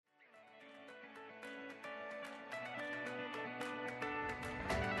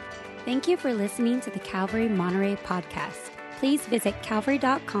Thank you for listening to the Calvary Monterey podcast. Please visit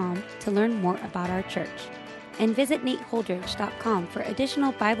calvary.com to learn more about our church. And visit nateholdridge.com for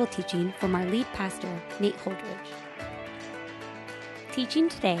additional Bible teaching from our lead pastor, Nate Holdridge. Teaching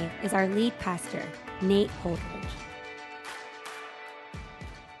today is our lead pastor, Nate Holdridge.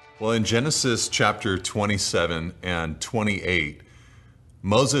 Well, in Genesis chapter 27 and 28,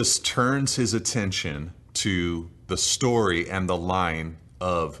 Moses turns his attention to the story and the line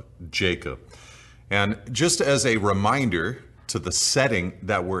of Jacob. And just as a reminder to the setting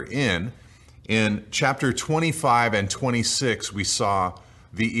that we're in chapter 25 and 26, we saw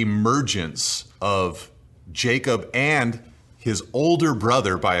the emergence of Jacob and his older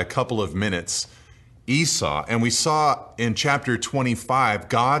brother by a couple of minutes, Esau. And we saw in chapter 25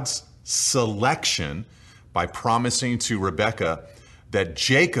 God's selection by promising to Rebekah that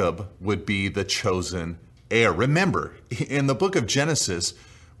Jacob would be the chosen heir. Remember, in the book of Genesis,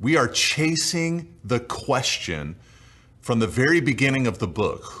 we are chasing the question from the very beginning of the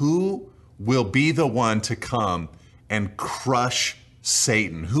book. Who will be the one to come and crush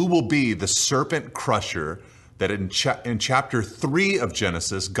Satan? Who will be the serpent crusher that in chapter 3 of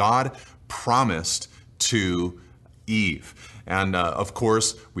Genesis, God promised to Eve? And of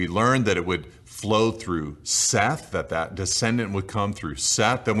course, we learned that it would flow through Seth, that descendant would come through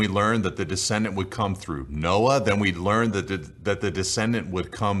Seth. Then we learned that the descendant would come through Noah. Then we learned that the descendant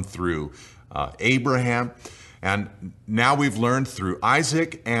would come through Abraham. And now we've learned through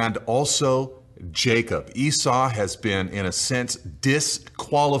Isaac and also Jacob. Esau has been, in a sense,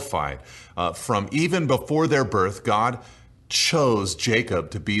 disqualified from even before their birth. God chose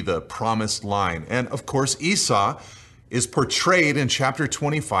Jacob to be the promised line. And of course, Esau is portrayed in chapter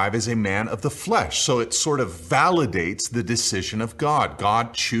 25 as a man of the flesh. So it sort of validates the decision of God.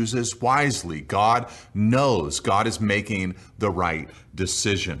 God chooses wisely. God knows. God is making the right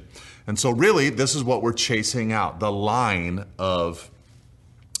decision. And so really, this is what we're chasing out, the line of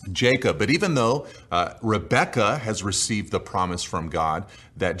Jacob. But even though Rebekah has received the promise from God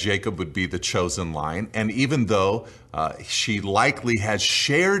that Jacob would be the chosen line, and even though she likely has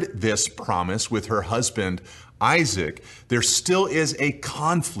shared this promise with her husband Isaac, there still is a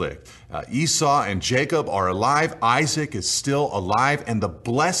conflict. Esau and Jacob are alive. Isaac is still alive, and the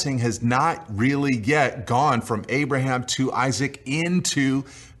blessing has not really yet gone from Abraham to Isaac into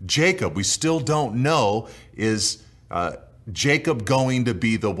Jacob. We still don't know, is Jacob going to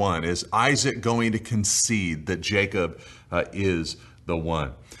be the one? Is Isaac going to concede that Jacob is the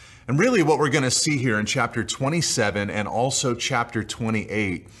one? And really what we're going to see here in chapter 27 and also chapter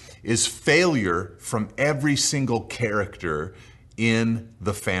 28 is failure from every single character in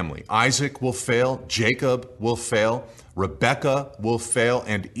the family. Isaac will fail, Jacob will fail, Rebekah will fail,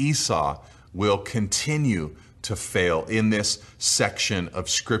 and Esau will continue to fail in this section of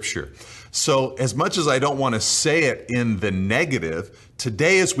Scripture. So as much as I don't want to say it in the negative,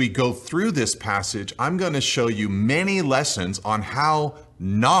 today as we go through this passage, I'm going to show you many lessons on how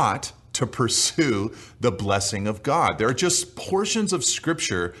not to pursue the blessing of God. There are just portions of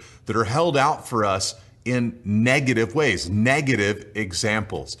Scripture that are held out for us in negative ways, negative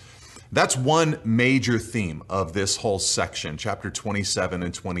examples. That's one major theme of this whole section, chapter 27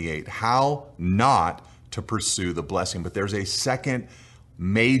 and 28, how not to pursue the blessing. But there's a second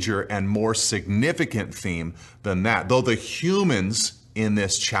major and more significant theme than that. Though the humans in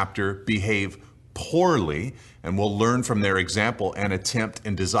this chapter behave poorly, and we'll learn from their example and attempt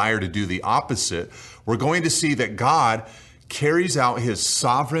and desire to do the opposite, we're going to see that God carries out his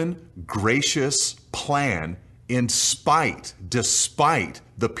sovereign, gracious plan despite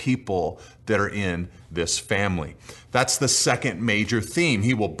the people that are in this family. That's the second major theme.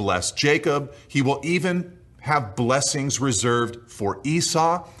 He will bless Jacob. He will even have blessings reserved for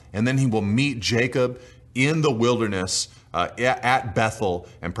Esau, and then he will meet Jacob in the wilderness at Bethel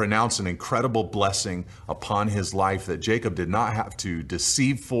and pronounce an incredible blessing upon his life that Jacob did not have to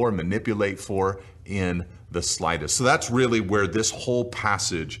deceive for, manipulate for in the slightest. So that's really where this whole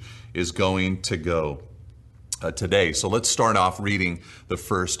passage is going to go today. So let's start off reading the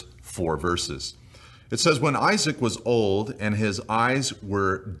first 4 verses. It says, "When Isaac was old and his eyes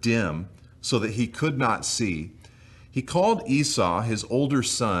were dim so that he could not see, he called Esau, his older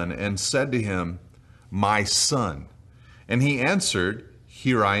son, and said to him, 'My son.' And he answered,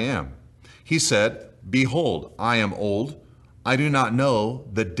 'Here I am.' He said, 'Behold, I am old. I do not know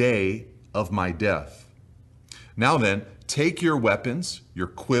the day of my death. Now then, take your weapons, your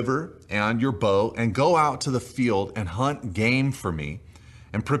quiver, and your bow, and go out to the field and hunt game for me,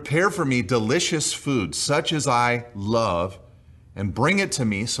 and prepare for me delicious food, such as I love, and bring it to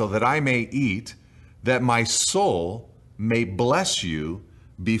me so that I may eat, that my soul may bless you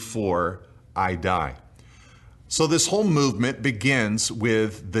before I die. So this whole movement begins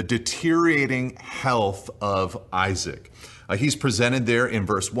with the deteriorating health of Isaac. He's presented there in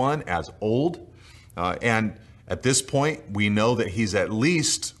verse 1 as old, and at this point, we know that he's at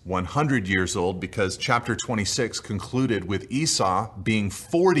least 100 years old because chapter 26 concluded with Esau being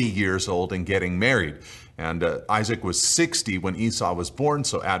 40 years old and getting married. And Isaac was 60 when Esau was born,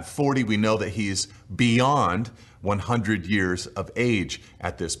 so add 40, we know that he's beyond 100 years of age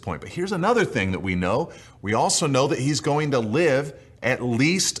at this point. But here's another thing that we know. We also know that he's going to live at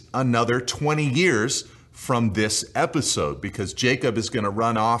least another 20 years from this episode, because Jacob is going to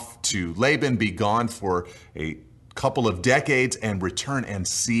run off to Laban, be gone for a couple of decades, and return and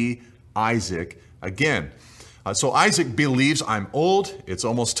see Isaac again. So Isaac believes, I'm old, it's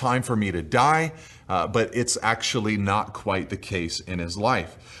almost time for me to die, but it's actually not quite the case in his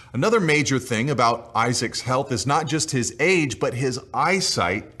life. Another major thing about Isaac's health is not just his age, but his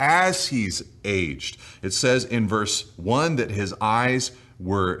eyesight as he's aged. It says in verse 1 that his eyes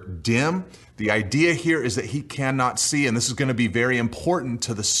were dim. The idea here is that he cannot see, and this is going to be very important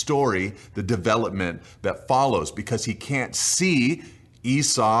to the story, the development that follows, because he can't see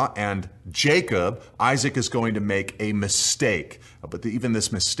Esau and Jacob. Isaac is going to make a mistake, but even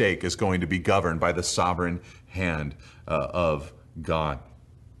this mistake is going to be governed by the sovereign hand of God.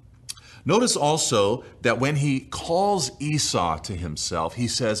 Notice also that when he calls Esau to himself, he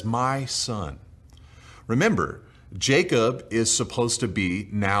says, my son. Remember, Jacob is supposed to be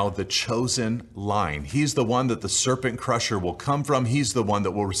now the chosen line. He's the one that the serpent crusher will come from. He's the one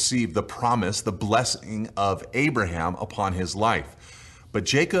that will receive the promise, the blessing of Abraham upon his life.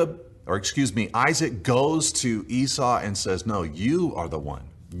 But Isaac goes to Esau and says, no, you are the one.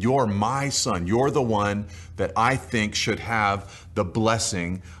 You're my son. You're the one that I think should have the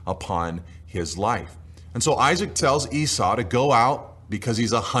blessing upon his life. And so Isaac tells Esau to go out because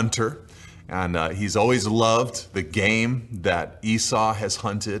he's a hunter. And he's always loved the game that Esau has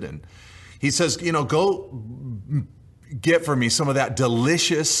hunted. And he says, go get for me some of that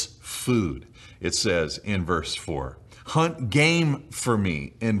delicious food, it says in verse 4. Hunt game for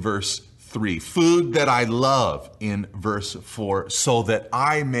me in verse 3. Food that I love in verse 4, so that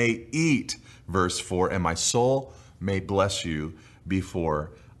I may eat, verse 4, and my soul may bless you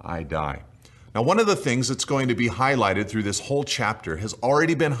before I die. Now, one of the things that's going to be highlighted through this whole chapter has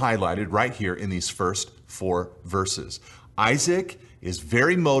already been highlighted right here in these first 4 verses. Isaac is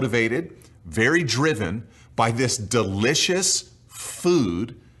very motivated, very driven by this delicious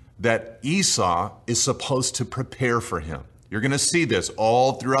food that Esau is supposed to prepare for him. You're going to see this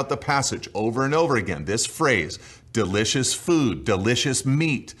all throughout the passage over and over again. This phrase, delicious food, delicious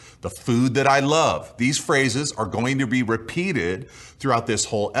meat, the food that I love. These phrases are going to be repeated throughout this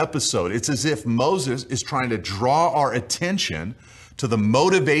whole episode. It's as if Moses is trying to draw our attention to the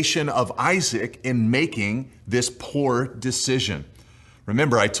motivation of Isaac in making this poor decision.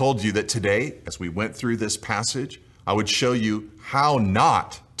 Remember, I told you that today, as we went through this passage, I would show you how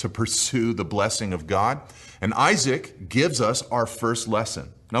not to pursue the blessing of God. And Isaac gives us our first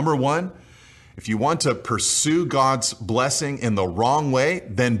lesson. Number 1, if you want to pursue God's blessing in the wrong way,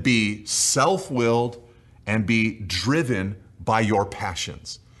 then be self-willed and be driven by your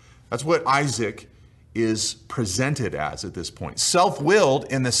passions. That's what Isaac is presented as at this point.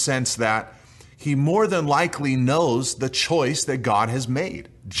 Self-willed in the sense that he more than likely knows the choice that God has made,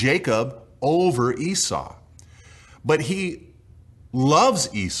 Jacob over Esau. But he loves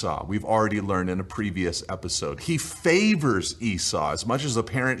Esau, we've already learned in a previous episode. He favors Esau. As much as a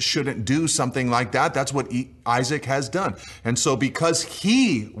parent shouldn't do something like that, that's what Isaac has done. And so because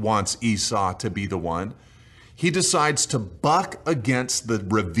he wants Esau to be the one, he decides to buck against the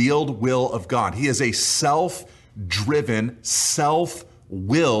revealed will of God. He is a self-driven,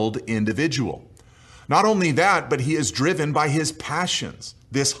 self-willed individual. Not only that, but he is driven by his passions,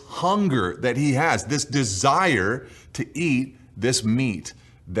 this hunger that he has, this desire to eat this meat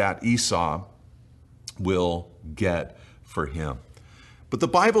that Esau will get for him. But the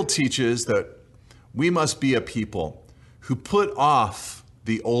Bible teaches that we must be a people who put off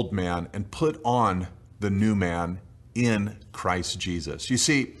the old man and put on the new man in Christ Jesus. You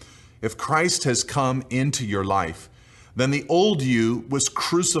see, if Christ has come into your life, then the old you was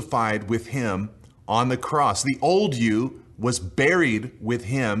crucified with him on the cross. The old you was buried with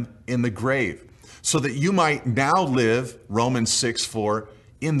him in the grave, so that you might now live, Romans 6:4,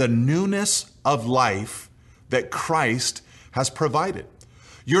 in the newness of life that Christ has provided.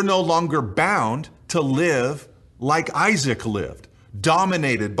 You're no longer bound to live like Isaac lived,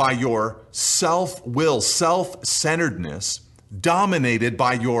 dominated by your self-will, self-centeredness, dominated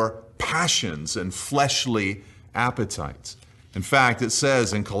by your passions and fleshly appetites. In fact, it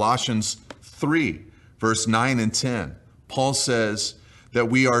says in Colossians 3, verse 9 and 10, Paul says that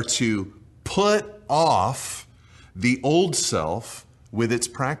we are to put off the old self with its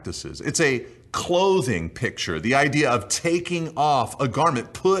practices. It's a clothing picture, the idea of taking off a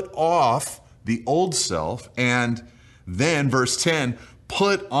garment, put off the old self, and then verse 10,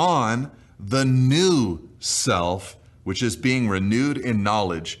 put on the new self, which is being renewed in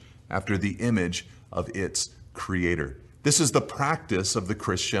knowledge after the image of its creator. This is the practice of the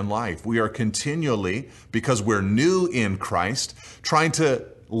Christian life. We are continually, because we're new in Christ, trying to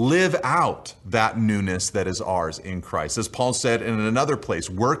live out that newness that is ours in Christ. As Paul said in another place,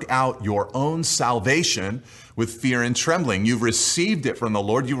 work out your own salvation with fear and trembling. You've received it from the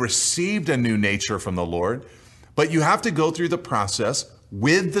Lord. You received a new nature from the Lord, but you have to go through the process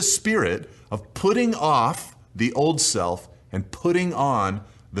with the Spirit of putting off the old self and putting on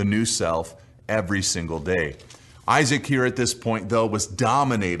the new self every single day. Isaac here at this point, though, was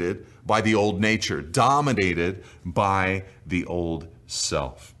dominated by the old nature, dominated by the old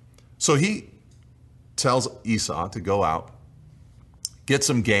self. So he tells Esau to go out, get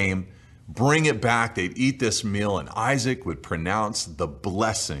some game, bring it back. They'd eat this meal, and Isaac would pronounce the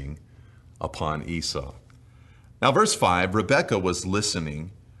blessing upon Esau. Now, verse 5, Rebekah was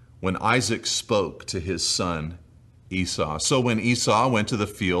listening when Isaac spoke to his son Esau. So when Esau went to the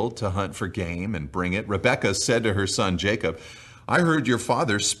field to hunt for game and bring it, Rebekah said to her son Jacob, I heard your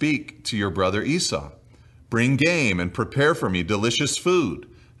father speak to your brother Esau. Bring game and prepare for me delicious food,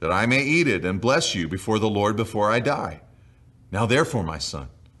 that I may eat it and bless you before the Lord before I die. Now therefore, my son,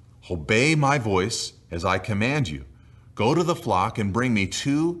 obey my voice as I command you. Go to the flock and bring me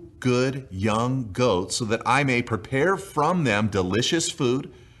 2 good young goats, so that I may prepare from them delicious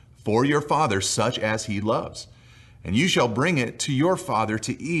food for your father, such as he loves. And you shall bring it to your father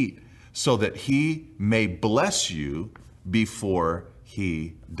to eat, so that he may bless you before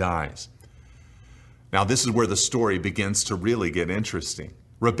he dies. Now, this is where the story begins to really get interesting.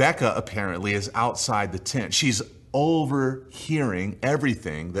 Rebekah apparently is outside the tent. She's overhearing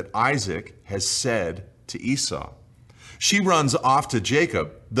everything that Isaac has said to Esau. She runs off to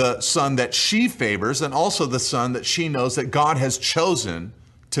Jacob, the son that she favors, and also the son that she knows that God has chosen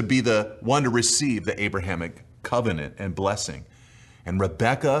to be the one to receive the Abrahamic covenant and blessing. And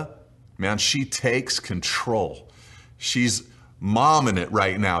Rebekah, man, she takes control. She's momming it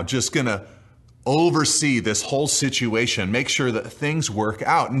right now, just gonna oversee this whole situation, make sure that things work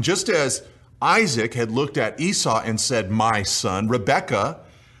out. And just as Isaac had looked at Esau and said, my son, Rebekah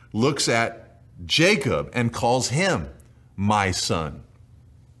looks at Jacob and calls him my son.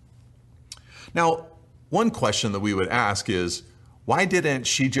 Now, one question that we would ask is, why didn't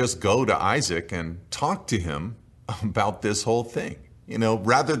she just go to Isaac and talk to him about this whole thing? You know,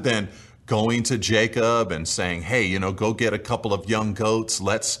 rather than going to Jacob and saying, hey, you know, go get a couple of young goats,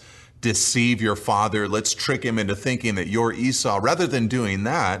 let's deceive your father, let's trick him into thinking that you're Esau. Rather than doing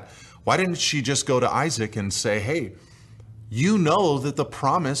that, why didn't she just go to Isaac and say, hey, you know that the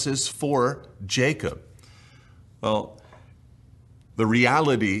promise is for Jacob? Well, the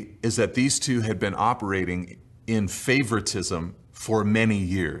reality is that these two had been operating in favoritism for many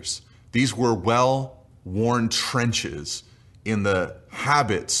years. These were well-worn trenches in the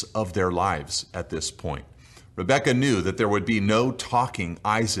habits of their lives at this point. Rebekah knew that there would be no talking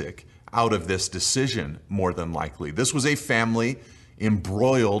Isaac out of this decision, more than likely. This was a family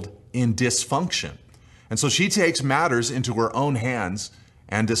embroiled in dysfunction. And so she takes matters into her own hands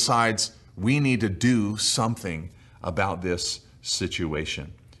and decides, we need to do something about this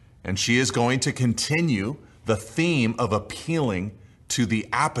situation. And she is going to continue the theme of appealing to the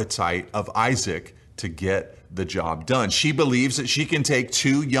appetite of Isaac to get the job done. She believes that she can take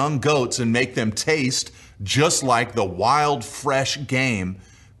 2 young goats and make them taste just like the wild, fresh game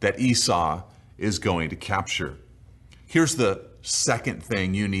that Esau is going to capture. Here's the second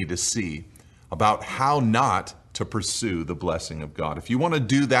thing you need to see about how not to pursue the blessing of God. If you want to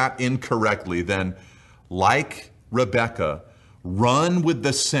do that incorrectly, then like Rebekah, run with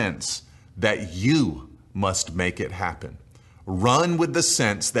the sense that you must make it happen. Run with the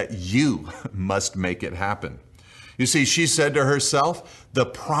sense that you must make it happen. You see, she said to herself, the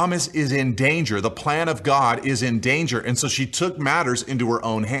promise is in danger. The plan of God is in danger. And so she took matters into her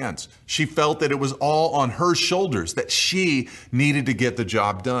own hands. She felt that it was all on her shoulders, that she needed to get the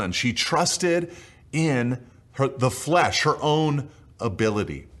job done. She trusted in the flesh, her own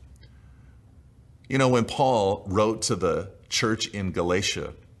ability. You know, when Paul wrote to the church in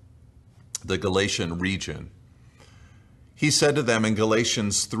Galatia, the Galatian region, he said to them in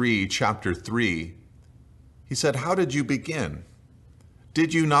Galatians 3, chapter 3, he said, how did you begin?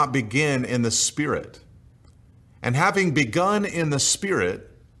 Did you not begin in the Spirit? And having begun in the Spirit,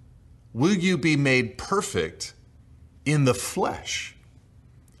 will you be made perfect in the flesh?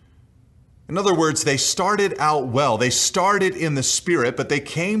 In other words, they started out well. They started in the Spirit, but they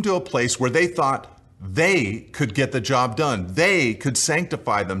came to a place where they thought they could get the job done. They could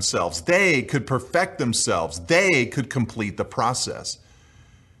sanctify themselves. They could perfect themselves. They could complete the process.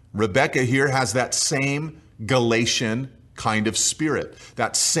 Rebecca here has that same Galatian kind of spirit,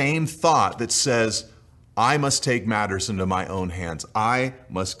 that same thought that says, I must take matters into my own hands. I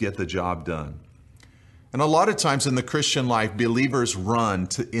must get the job done. And a lot of times in the Christian life, believers run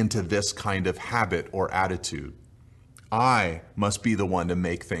into this kind of habit or attitude. I must be the one to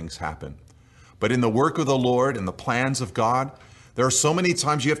make things happen. But in the work of the Lord and the plans of God, there are so many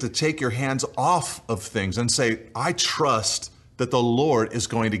times you have to take your hands off of things and say, I trust that the Lord is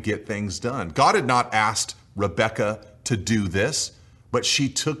going to get things done. God had not asked Rebecca to do this, but she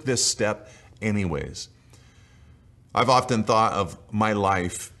took this step anyways. I've often thought of my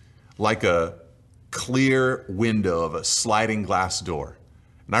life like a clear window of a sliding glass door.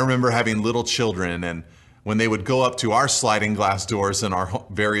 And I remember having little children, and when they would go up to our sliding glass doors in our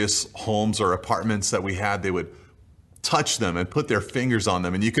various homes or apartments that we had, they would touch them and put their fingers on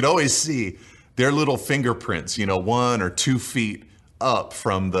them. And you could always see their little fingerprints, 1 or 2 feet up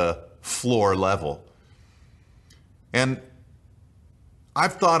from the floor level. And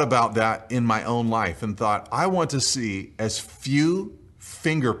I've thought about that in my own life and thought, I want to see as few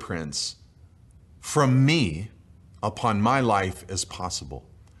fingerprints from me upon my life as possible.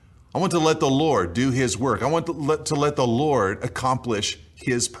 I want to let the Lord do His work. I want to let the Lord accomplish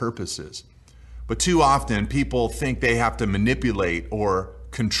His purposes. But too often people think they have to manipulate or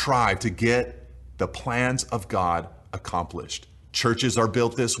contrive to get the plans of God accomplished. Churches are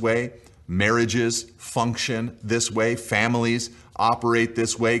built this way. Marriages function this way. Families operate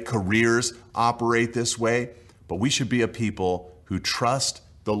this way. Careers operate this way. But we should be a people who trust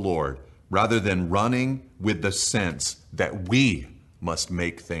the Lord rather than running with the sense that we must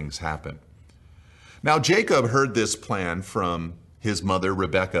make things happen. Now, Jacob heard this plan from his mother,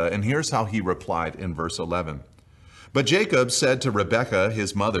 Rebekah, and here's how he replied in verse 11. But Jacob said to Rebekah,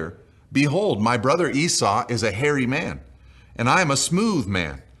 his mother, Behold, my brother Esau is a hairy man, and I am a smooth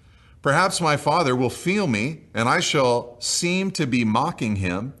man. Perhaps my father will feel me, and I shall seem to be mocking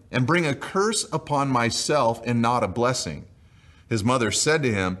him, and bring a curse upon myself and not a blessing. His mother said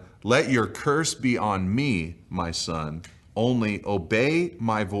to him, Let your curse be on me, my son. Only obey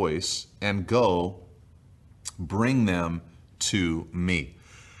my voice and go bring them to me.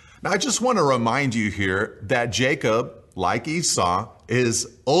 Now, I just want to remind you here that Jacob, like Esau,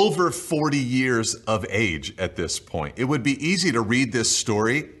 is over 40 years of age at this point. It would be easy to read this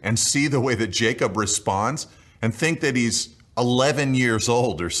story and see the way that Jacob responds and think that he's 11 years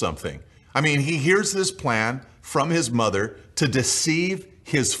old or something. I mean, he hears this plan from his mother to deceive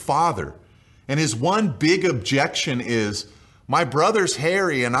his father. And his one big objection is, my brother's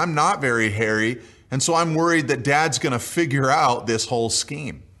hairy and I'm not very hairy, and so I'm worried that dad's going to figure out this whole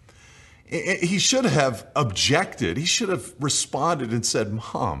scheme. He should have objected. He should have responded and said,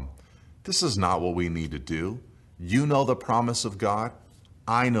 Mom, this is not what we need to do. You know the promise of God.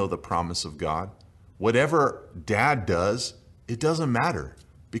 I know the promise of God. Whatever dad does, it doesn't matter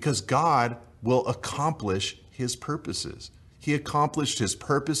because God will accomplish His purposes. He accomplished His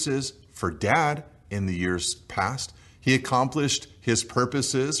purposes for dad in the years past. He accomplished His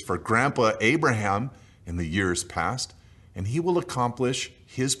purposes for Grandpa Abraham in the years past, and He will accomplish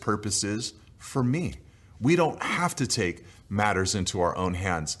His purposes for me. We don't have to take matters into our own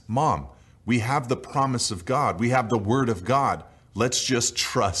hands. Mom, we have the promise of God. We have the Word of God. Let's just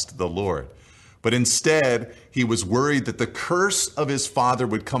trust the Lord. But instead, he was worried that the curse of his father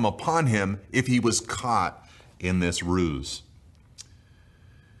would come upon him if he was caught in this ruse.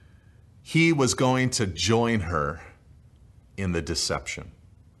 He was going to join her in the deception.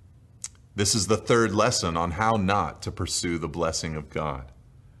 This is the third lesson on how not to pursue the blessing of God.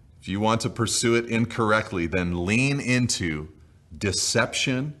 If you want to pursue it incorrectly, then lean into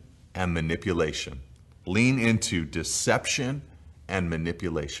deception and manipulation. Lean into deception and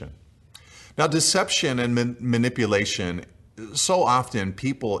manipulation. Now, deception and manipulation, so often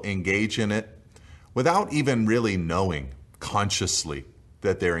people engage in it without even really knowing consciously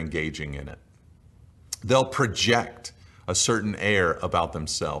that they're engaging in it. They'll project a certain air about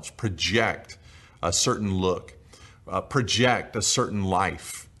themselves, project a certain look, project a certain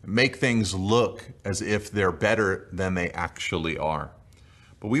life, make things look as if they're better than they actually are.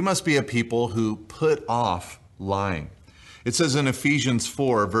 But we must be a people who put off lying. It says in Ephesians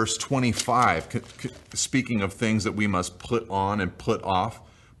 4, verse 25, speaking of things that we must put on and put off,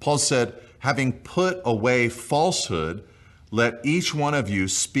 Paul said, having put away falsehood, let each one of you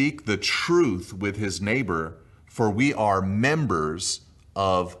speak the truth with his neighbor, for we are members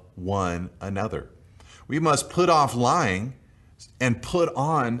of one another. We must put off lying and put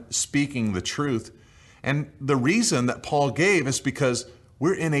on speaking the truth. And the reason that Paul gave is because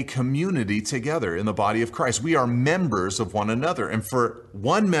we're in a community together in the body of Christ. We are members of one another. And for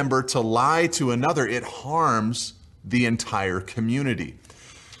one member to lie to another, it harms the entire community.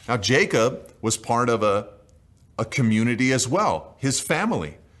 Now, Jacob was part of a community as well, his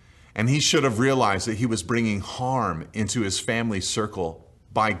family. And he should have realized that he was bringing harm into his family circle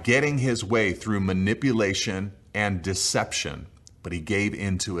by getting his way through manipulation and deception. But he gave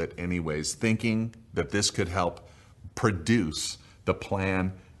into it anyways, thinking that this could help produce the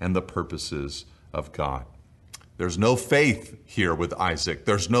plan and the purposes of God. There's no faith here with Isaac.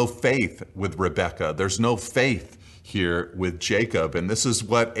 There's no faith with Rebekah. There's no faith here with Jacob. And this is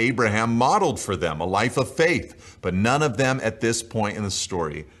what Abraham modeled for them, a life of faith. But none of them at this point in the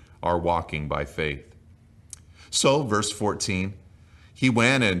story are walking by faith. So, verse 14, he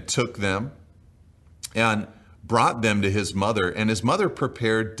went and took them and brought them to his mother, and his mother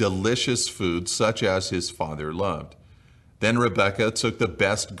prepared delicious food such as his father loved. Then Rebekah took the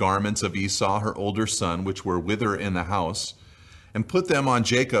best garments of Esau, her older son, which were with her in the house, and put them on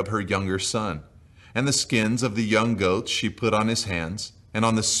Jacob, her younger son. And the skins of the young goats she put on his hands and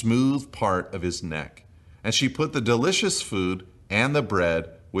on the smooth part of his neck. And she put the delicious food and the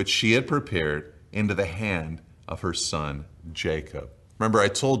bread which she had prepared into the hand of her son Jacob. Remember, I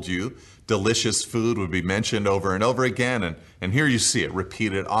told you delicious food would be mentioned over and over again, and here you see it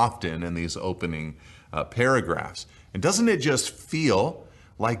repeated often in these opening paragraphs. And doesn't it just feel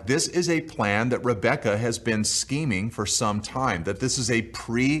like this is a plan that Rebekah has been scheming for some time, that this is a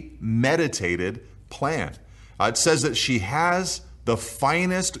premeditated plan? It says that she has the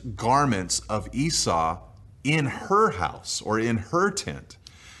finest garments of Esau in her house or in her tent.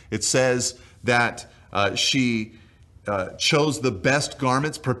 It says that she chose the best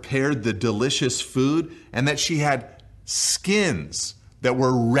garments, prepared the delicious food, and that she had skins that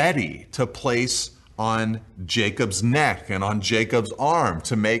were ready to place on Jacob's neck and on Jacob's arm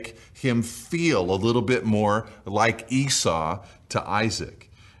to make him feel a little bit more like Esau to Isaac.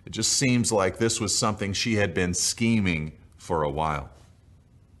 It just seems like this was something she had been scheming for a while.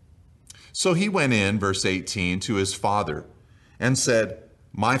 So he went in, verse 18, to his father and said,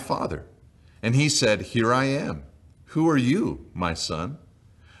 "My father." And he said, "Here I am. Who are you, my son?"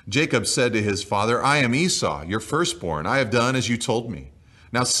 Jacob said to his father, "I am Esau, your firstborn. I have done as you told me.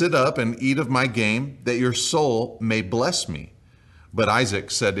 Now sit up and eat of my game, that your soul may bless me." But Isaac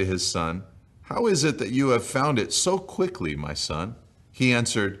said to his son, "How is it that you have found it so quickly, my son?" He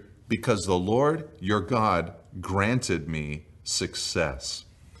answered, "Because the Lord your God granted me success."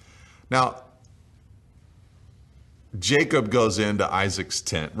 Now, Jacob goes into Isaac's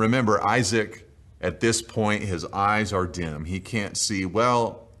tent. Remember, Isaac, at this point, his eyes are dim. He can't see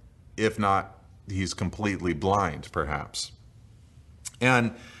well, if not, he's completely blind, perhaps.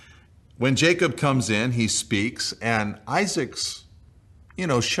 And when Jacob comes in, he speaks, and Isaac's,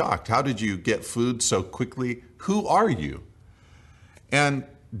 shocked. How did you get food so quickly? Who are you? And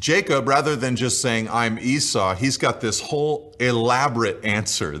Jacob, rather than just saying, "I'm Esau," he's got this whole elaborate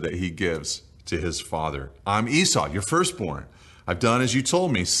answer that he gives to his father. "I'm Esau, your firstborn. I've done as you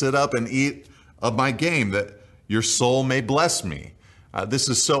told me. Sit up and eat of my game, that your soul may bless me." This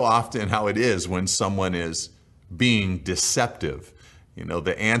is so often how it is when someone is being deceptive.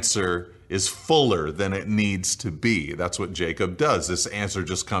 The answer is fuller than it needs to be. That's what Jacob does. This answer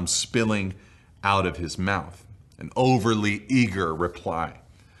just comes spilling out of his mouth, an overly eager reply.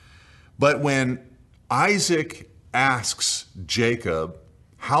 But when Isaac asks Jacob,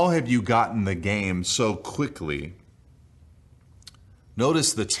 "How have you gotten the game so quickly?"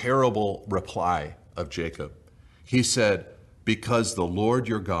 notice the terrible reply of Jacob. He said, "Because the Lord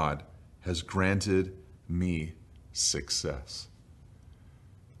your God has granted me success."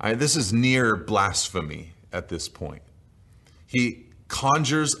 This is near blasphemy at this point. He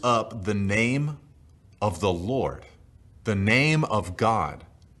conjures up the name of the Lord, the name of God,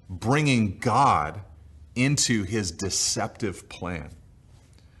 bringing God into his deceptive plan.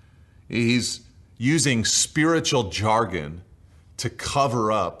 He's using spiritual jargon to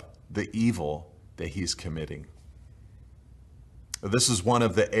cover up the evil that he's committing. This is one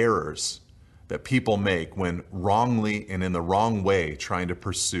of the errors that people make when wrongly and in the wrong way trying to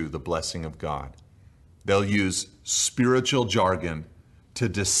pursue the blessing of God. They'll use spiritual jargon to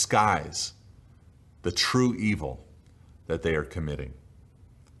disguise the true evil that they are committing.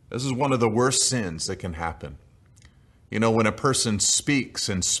 This is one of the worst sins that can happen. You know, when a person speaks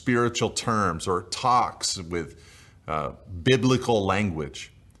in spiritual terms or talks with biblical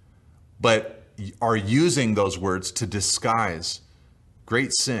language, but are using those words to disguise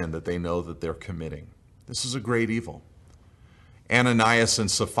great sin that they know that they're committing. This is a great evil. Ananias and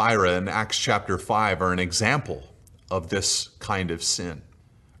Sapphira in Acts chapter 5 are an example of this kind of sin.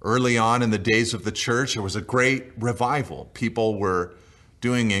 Early on in the days of the church, there was a great revival. People were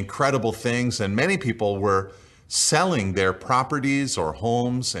doing incredible things, and many people were selling their properties or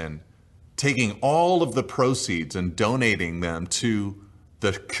homes and taking all of the proceeds and donating them to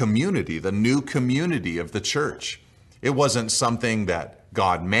the community, the new community of the church. It wasn't something that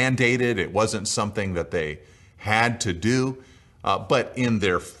God mandated. It wasn't something that they had to do. But in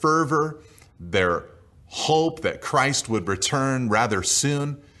their fervor, their hope that Christ would return rather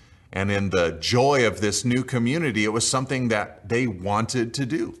soon, and in the joy of this new community, it was something that they wanted to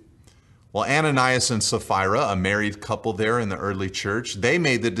do. Well, Ananias and Sapphira, a married couple there in the early church, they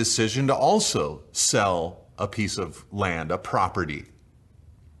made the decision to also sell a piece of land, a property.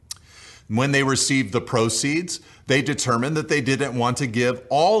 When they received the proceeds, they determined that they didn't want to give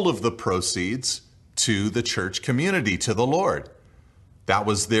all of the proceeds to the church community, to the Lord. That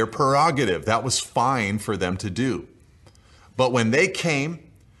was their prerogative. That was fine for them to do. But when they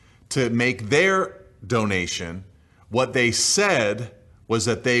came to make their donation, what they said was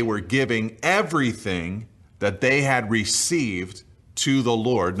that they were giving everything that they had received to the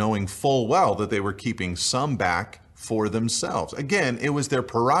Lord, knowing full well that they were keeping some back for themselves. Again, it was their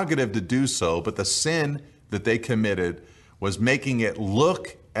prerogative to do so, but the sin that they committed was making it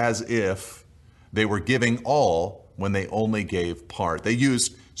look as if they were giving all when they only gave part. They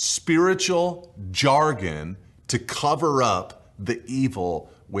used spiritual jargon to cover up the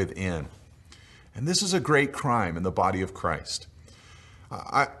evil within. And this is a great crime in the body of Christ.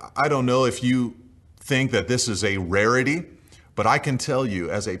 I don't know if you think that this is a rarity, but I can tell you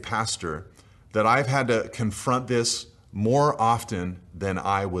as a pastor that I've had to confront this more often than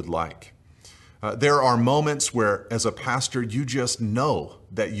I would like. There are moments where, as a pastor, you just know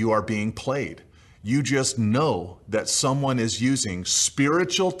that you are being played. You just know that someone is using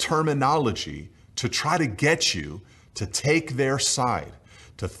spiritual terminology to try to get you to take their side,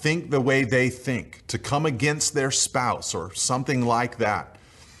 to think the way they think, to come against their spouse or something like that.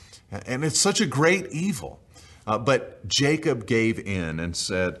 And it's such a great evil. But Jacob gave in and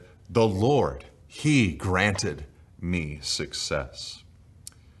said, "The Lord, He granted me success."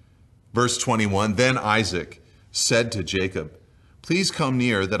 Verse 21, then Isaac said to Jacob, "Please come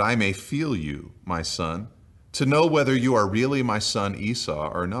near that I may feel you, my son, to know whether you are really my son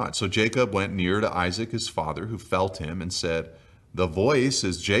Esau or not." So Jacob went near to Isaac his father, who felt him, and said, "The voice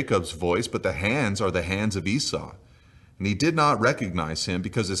is Jacob's voice, but the hands are the hands of Esau." And he did not recognize him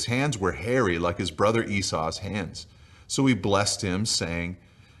because his hands were hairy like his brother Esau's hands. So he blessed him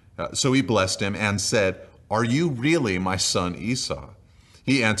and said, "Are you really my son Esau?"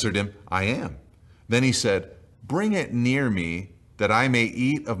 He answered him, "I am." Then he said, "Bring it near me that I may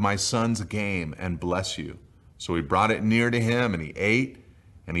eat of my son's game and bless you." So he brought it near to him, and he ate,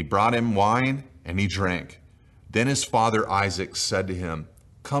 and he brought him wine, and he drank. Then his father Isaac said to him,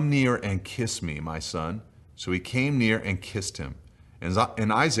 "Come near and kiss me, my son." So he came near and kissed him.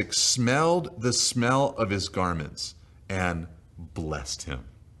 And Isaac smelled the smell of his garments and blessed him.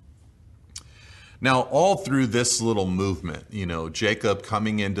 Now, all through this little movement, Jacob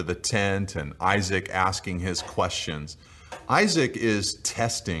coming into the tent and Isaac asking his questions, Isaac is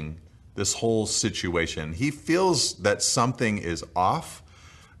testing this whole situation. He feels that something is off,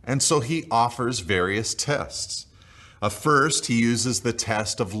 and so he offers various tests. First, he uses the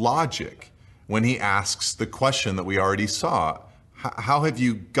test of logic when he asks the question that we already saw. How have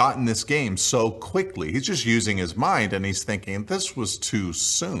you gotten this game so quickly? He's just using his mind, and he's thinking, this was too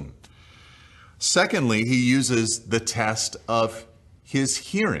soon. Secondly, he uses the test of his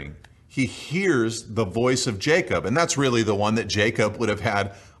hearing. He hears the voice of Jacob, and that's really the one that Jacob would have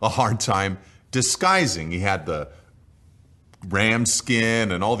had a hard time disguising. He had the ram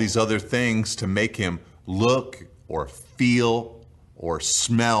skin and all these other things to make him look or feel or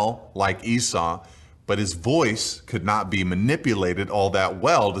smell like Esau, but his voice could not be manipulated all that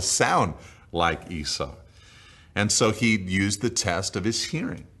well to sound like Esau. And so he used the test of his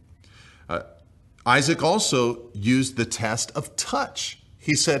hearing. Isaac also used the test of touch.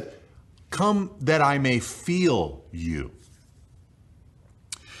 He said, "Come that I may feel you."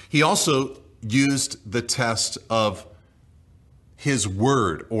 He also used the test of his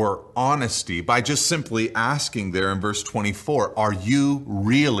word or honesty by just simply asking there in verse 24, "Are you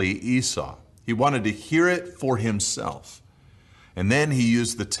really Esau?" He wanted to hear it for himself. And then he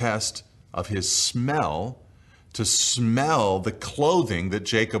used the test of his smell to smell the clothing that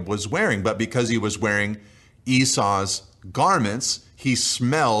Jacob was wearing. But because he was wearing Esau's garments, he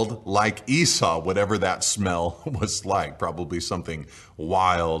smelled like Esau, whatever that smell was like, probably something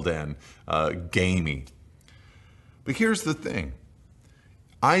wild and gamey. But here's the thing.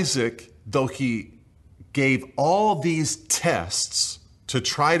 Isaac, though he gave all these tests to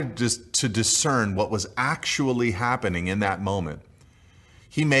try to discern what was actually happening in that moment,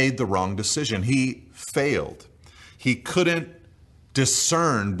 he made the wrong decision. He failed. He couldn't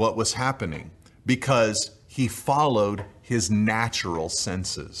discern what was happening because he followed his natural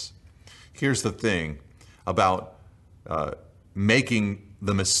senses. Here's the thing about making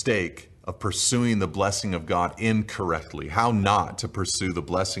the mistake of pursuing the blessing of God incorrectly. How not to pursue the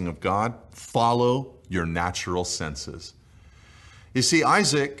blessing of God? Follow your natural senses. You see,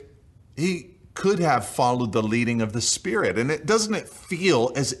 Isaac, he could have followed the leading of the Spirit. And doesn't it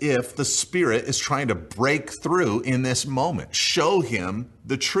feel as if the Spirit is trying to break through in this moment, show him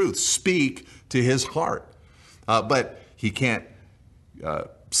the truth, speak to his heart? But he can't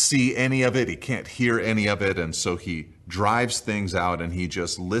see any of it. He can't hear any of it. And so he drives things out and he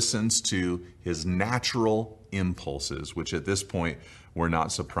just listens to his natural impulses, which at this point we're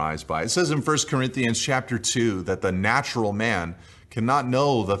not surprised by. It says in 1 Corinthians chapter 2 that the natural man cannot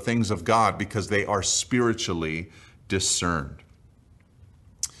know the things of God because they are spiritually discerned.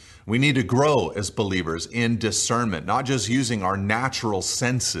 We need to grow as believers in discernment, not just using our natural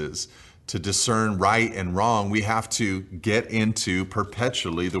senses to discern right and wrong. We have to get into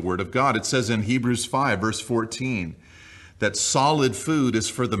perpetually the Word of God. It says in Hebrews 5, verse 14, that solid food is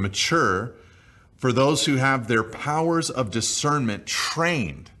for the mature, for those who have their powers of discernment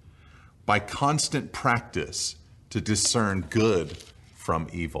trained by constant practice to discern good from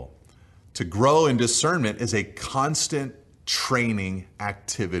evil. To grow in discernment is a constant training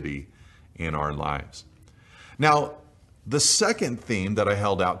activity in our lives. Now, the second theme that I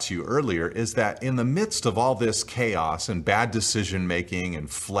held out to you earlier is that in the midst of all this chaos and bad decision making and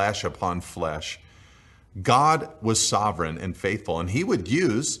flesh upon flesh, God was sovereign and faithful, and he would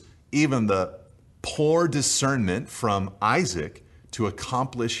use even the poor discernment from Isaac to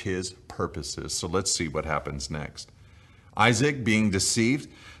accomplish his purposes. So let's see what happens next. Isaac, being deceived,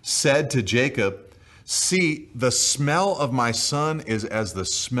 said to Jacob, "See, the smell of my son is as the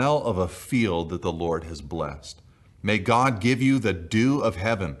smell of a field that the Lord has blessed. May God give you the dew of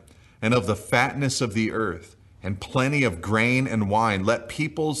heaven and of the fatness of the earth and plenty of grain and wine. Let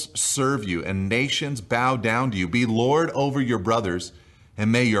peoples serve you and nations bow down to you. Be Lord over your brothers,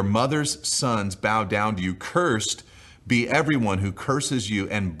 and may your mother's sons bow down to you. Cursed be everyone who curses you,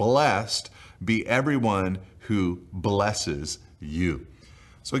 and blessed be everyone who blesses you."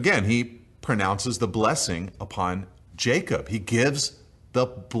 So again, he pronounces the blessing upon Jacob. He gives the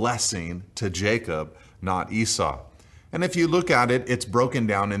blessing to Jacob, not Esau. And if you look at it, it's broken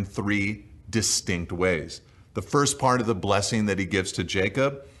down in three distinct ways. The first part of the blessing that he gives to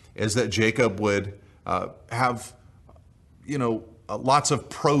Jacob is that Jacob would have, lots of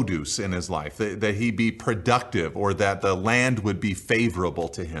produce in his life, that he be productive, or that the land would be favorable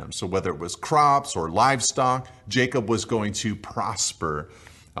to him. So whether it was crops or livestock, Jacob was going to prosper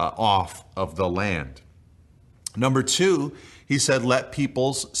off of the land. Number two, he said, let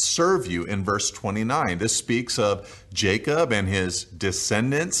peoples serve you in verse 29. This speaks of Jacob and his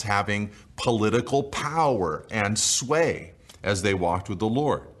descendants having political power and sway as they walked with the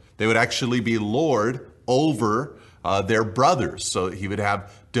Lord. They would actually be Lord over their brothers. So he would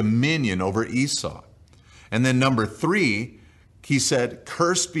have dominion over Esau. And then number three, he said,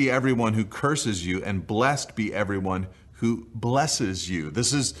 cursed be everyone who curses you, and blessed be everyone who blesses you.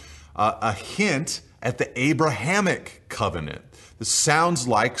 This is a hint at the Abrahamic covenant. This sounds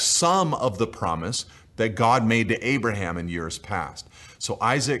like some of the promise that God made to Abraham in years past. So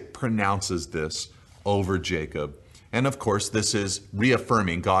Isaac pronounces this over Jacob. And of course, this is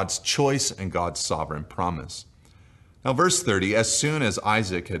reaffirming God's choice and God's sovereign promise. Now, verse 30, as soon as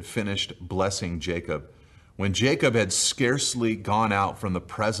Isaac had finished blessing Jacob, when Jacob had scarcely gone out from the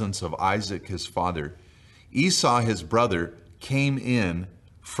presence of Isaac his father, Esau his brother came in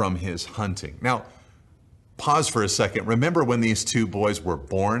from his hunting. Now, pause for a second. Remember when these two boys were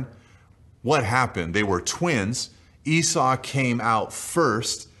born? What happened? They were twins. Esau came out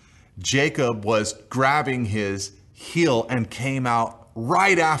first. Jacob was grabbing his heel and came out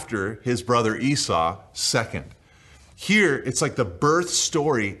right after his brother Esau second. Here, it's like the birth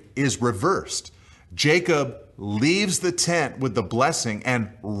story is reversed. Jacob leaves the tent with the blessing, and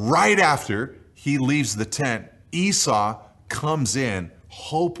right after he leaves the tent, Esau comes in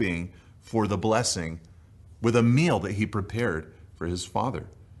hoping for the blessing with a meal that he prepared for his father.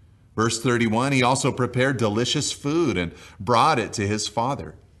 Verse 31, he also prepared delicious food and brought it to his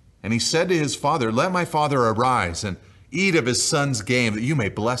father. And he said to his father, "Let my father arise and eat of his son's game, that you may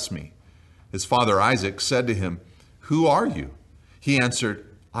bless me." His father Isaac said to him, "Who are you?" He answered,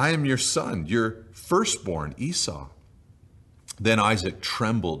 "I am your son, your firstborn, Esau." Then Isaac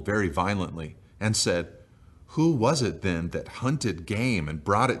trembled very violently and said, "Who was it then that hunted game and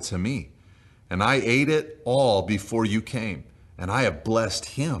brought it to me? And I ate it all before you came, and I have blessed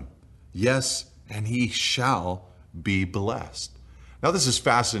him. Yes, and he shall be blessed." Now, this is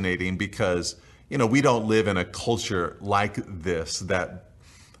fascinating because, we don't live in a culture like this that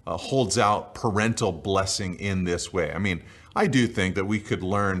holds out parental blessing in this way. I mean, I do think that we could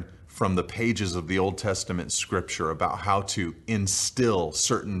learn from the pages of the Old Testament scripture about how to instill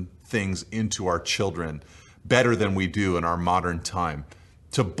certain things into our children better than we do in our modern time,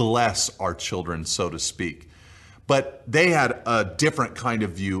 to bless our children, so to speak. But they had a different kind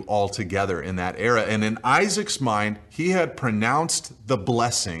of view altogether in that era. And in Isaac's mind, he had pronounced the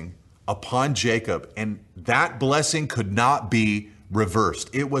blessing upon Jacob, and that blessing could not be reversed.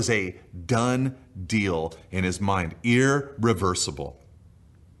 It was a done deal in his mind, irreversible.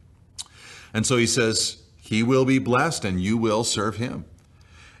 And so he says, he will be blessed and you will serve him.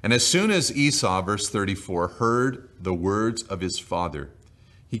 And as soon as Esau, verse 34, heard the words of his father,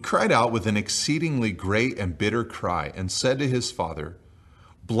 he cried out with an exceedingly great and bitter cry and said to his father,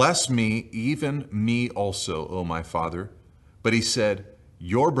 "Bless me, even me also, O my father." But he said,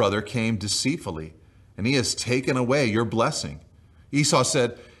 "Your brother came deceitfully, and he has taken away your blessing." Esau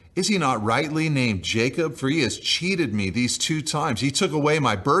said, "Is he not rightly named Jacob? For he has cheated me these 2 times. He took away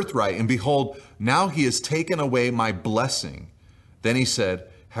my birthright, and behold, now he has taken away my blessing." Then he said,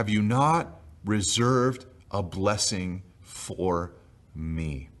 "Have you not reserved a blessing for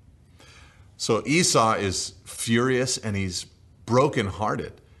me?" So Esau is furious and he's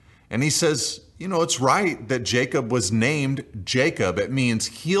brokenhearted. And he says, it's right that Jacob was named Jacob. It means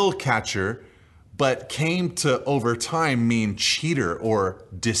heel catcher, but came to over time mean cheater or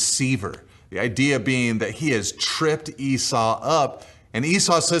deceiver. The idea being that he has tripped Esau up. And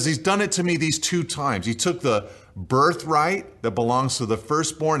Esau says he's done it to me these 2 times. He took the birthright that belongs to the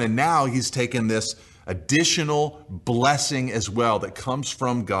firstborn, and now he's taken this additional blessing as well that comes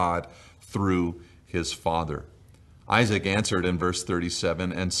from God through his father. Isaac answered in verse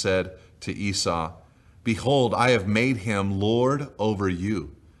 37 and said to Esau, "Behold, I have made him lord over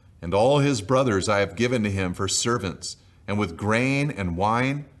you, and all his brothers I have given to him for servants, and with grain and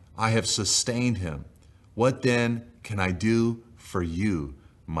wine I have sustained him. What then can I do for you,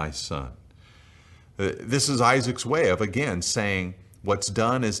 my son?" This is Isaac's way of, again, saying what's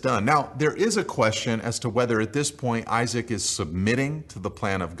done is done. Now, there is a question as to whether at this point Isaac is submitting to the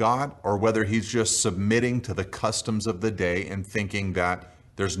plan of God or whether he's just submitting to the customs of the day and thinking that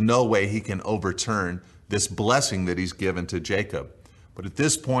there's no way he can overturn this blessing that he's given to Jacob. But at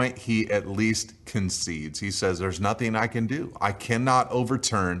this point, he at least concedes. He says, there's nothing I can do. I cannot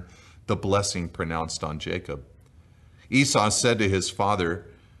overturn the blessing pronounced on Jacob. Esau said to his father,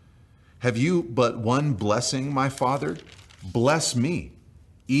 "Have you but one blessing, my father? Bless me,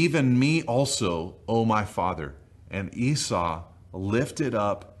 even me also, O my father." And Esau lifted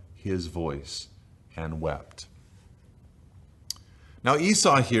up his voice and wept. Now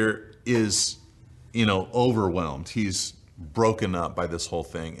Esau here is, overwhelmed. He's broken up by this whole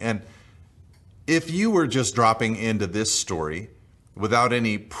thing. And if you were just dropping into this story without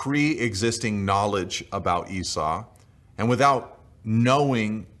any pre-existing knowledge about Esau and without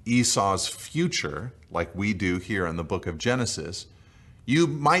knowing Esau's future, like we do here in the book of Genesis, you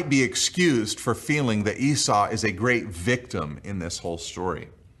might be excused for feeling that Esau is a great victim in this whole story.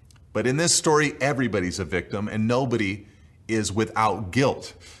 But in this story, everybody's a victim and nobody is without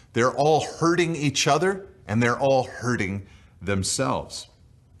guilt. They're all hurting each other and they're all hurting themselves.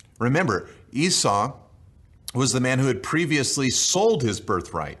 Remember, Esau was the man who had previously sold his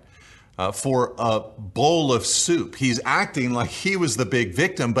birthright for a bowl of soup. He's acting like he was the big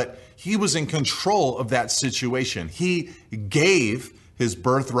victim, but he was in control of that situation. He gave his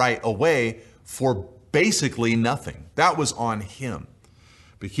birthright away for basically nothing. That was on him.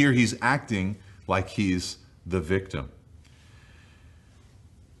 But here he's acting like he's the victim.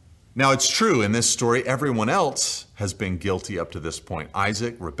 Now, it's true in this story, everyone else has been guilty up to this point.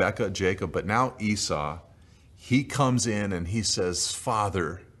 Isaac, Rebekah, Jacob, but now Esau, he comes in and he says,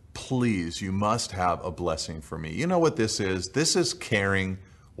 "Father, please, you must have a blessing for me." You know what this is? This is caring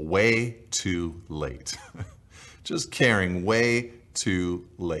way too late. Just caring way too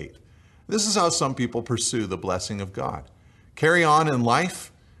late. This is how some people pursue the blessing of God. Carry on in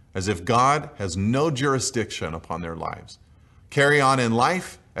life as if God has no jurisdiction upon their lives. Carry on in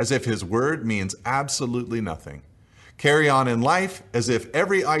life as if his word means absolutely nothing. Carry on in life as if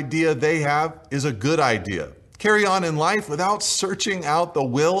every idea they have is a good idea. Carry on in life without searching out the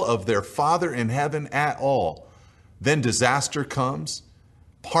will of their Father in heaven at all. Then disaster comes,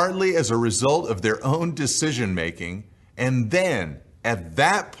 partly as a result of their own decision making, and then at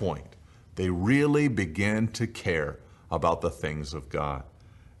that point, they really begin to care about the things of God.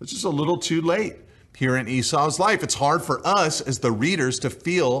 It's just a little too late here in Esau's life. It's hard for us as the readers to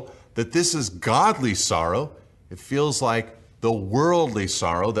feel that this is godly sorrow. It feels like the worldly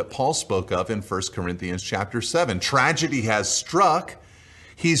sorrow that Paul spoke of in 1 Corinthians chapter 7. Tragedy has struck.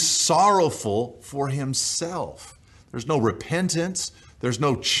 He's sorrowful for himself. There's no repentance. There's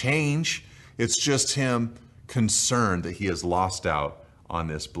no change. It's just him concerned that he has lost out on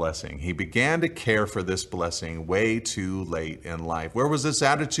this blessing. He began to care for this blessing way too late in life. Where was this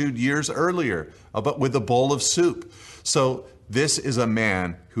attitude years earlier? But with a bowl of soup. So this is a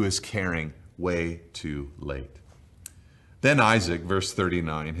man who is caring way too late. Then Isaac, verse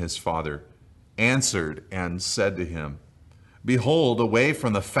 39, his father, answered and said to him, Behold, away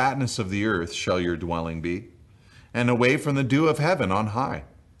from the fatness of the earth shall your dwelling be, and away from the dew of heaven on high.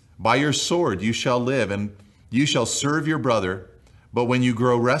 By your sword you shall live, and you shall serve your brother, but when you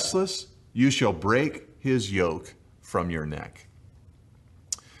grow restless, you shall break his yoke from your neck.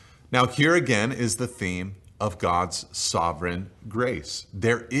 Now here again is the theme of God's sovereign grace.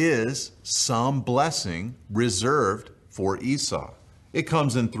 There is some blessing reserved for Esau. It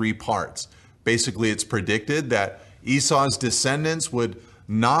comes in three parts. Basically, it's predicted that Esau's descendants would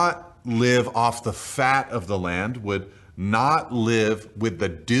not live off the fat of the land, would not live with the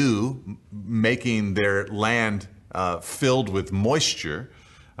dew, making their land filled with moisture.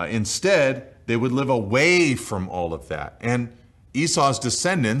 Instead, they would live away from all of that. And Esau's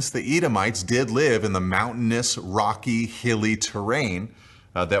descendants, the Edomites, did live in the mountainous, rocky, hilly terrain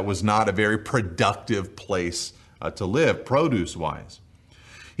that was not a very productive place to live, produce-wise.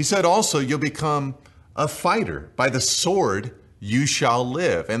 He said also, you'll become a fighter. By the sword you shall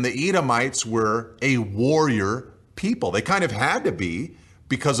live. And the Edomites were a warrior people. They kind of had to be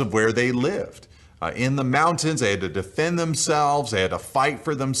because of where they lived. In the mountains, they had to defend themselves. They had to fight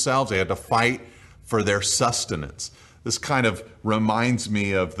for themselves. They had to fight for their sustenance. This kind of reminds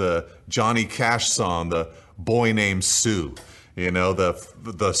me of the Johnny Cash song, The Boy Named Sue. You know,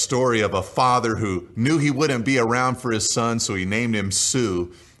 the story of a father who knew he wouldn't be around for his son, so he named him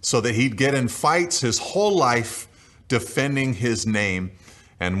Sue, so that he'd get in fights his whole life defending his name.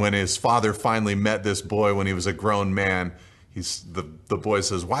 And when his father finally met this boy when he was a grown man, the boy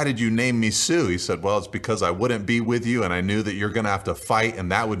says, "Why did you name me Sue?" He said, "Well, it's because I wouldn't be with you, and I knew that you're going to have to fight, and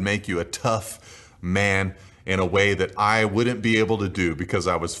that would make you a tough man in a way that I wouldn't be able to do because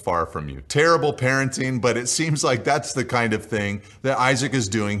I was far from you." Terrible parenting, but it seems like that's the kind of thing that Isaac is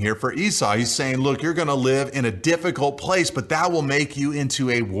doing here for Esau. He's saying, look, you're going to live in a difficult place, but that will make you into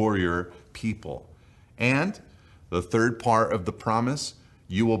a warrior people. And the third part of the promise,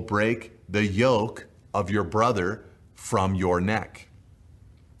 you will break the yoke of your brother from your neck.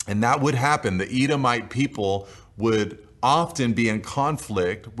 And that would happen. The Edomite people would often be in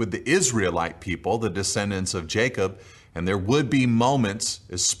conflict with the Israelite people, the descendants of Jacob, and there would be moments,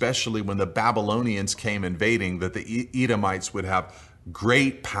 especially when the Babylonians came invading, that the Edomites would have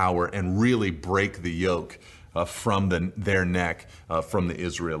great power and really break the yoke from their neck from the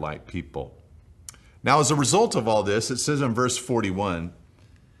Israelite people. Now, as a result of all this, it says in verse 41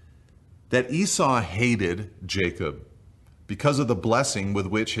 that Esau hated Jacob because of the blessing with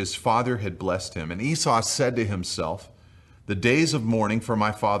which his father had blessed him. And Esau said to himself, "The days of mourning for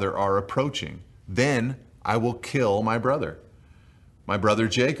my father are approaching. Then I will kill my brother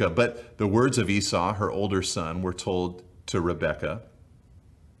Jacob." But the words of Esau, her older son, were told to Rebekah.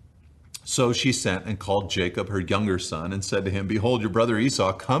 So she sent and called Jacob, her younger son, and said to him, "Behold, your brother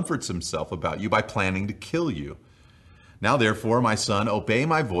Esau comforts himself about you by planning to kill you. Now therefore, my son, obey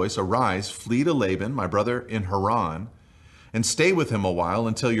my voice. Arise, flee to Laban, my brother in Haran, and stay with him a while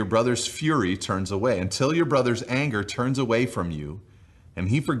until your brother's fury turns away, until your brother's anger turns away from you, and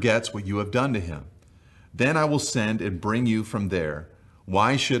he forgets what you have done to him. Then I will send and bring you from there.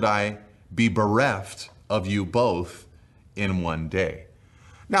 Why should I be bereft of you both in one day?"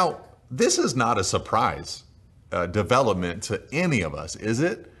 Now, this is not a surprise development to any of us, is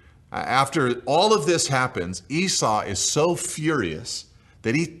it? After all of this happens, Esau is so furious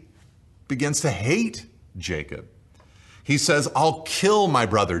that he begins to hate Jacob. He says, "I'll kill my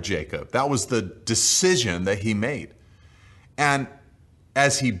brother Jacob." That was the decision that he made. And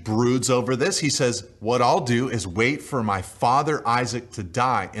as he broods over this, he says, "What I'll do is wait for my father Isaac to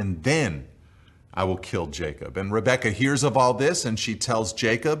die, and then I will kill Jacob. And Rebekah hears of all this, and she tells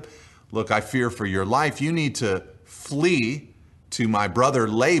Jacob, look, I fear for your life. You need to flee to my brother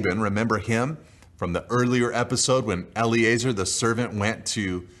Laban. Remember him from the earlier episode when Eliezer, the servant, went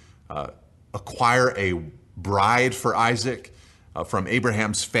to acquire a bride for Isaac from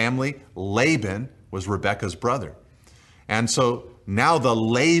Abraham's family. Laban was Rebekah's brother. And so now the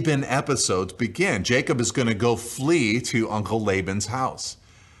Laban episodes begin. Jacob is going to go flee to Uncle Laban's house.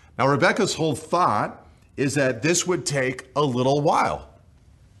 Now, Rebekah's whole thought is that this would take a little while.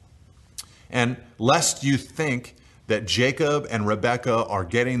 And lest you think that Jacob and Rebekah are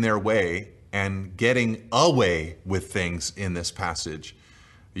getting their way and getting away with things in this passage,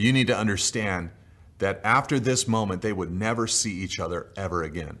 you need to understand that after this moment, they would never see each other ever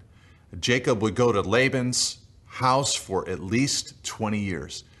again. Jacob would go to Laban's house for at least 20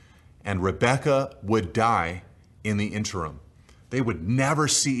 years, and Rebekah would die in the interim. They would never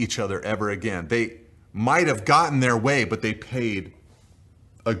see each other ever again. They might have gotten their way, but they paid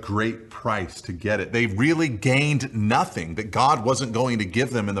a great price to get it. They really gained nothing that God wasn't going to give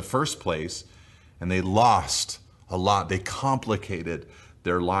them in the first place, and they lost a lot. They complicated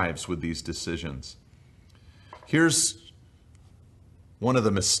their lives with these decisions. Here's one of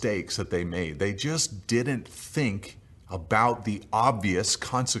the mistakes that they made. They just didn't think about the obvious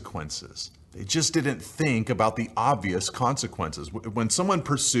consequences. They just didn't think about the obvious consequences. When someone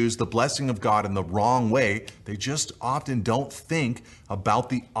pursues the blessing of God in the wrong way, they just often don't think about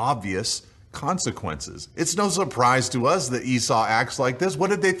the obvious consequences. It's no surprise to us that Esau acts like this. What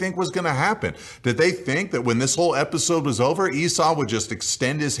did they think was going to happen? Did they think that when this whole episode was over, Esau would just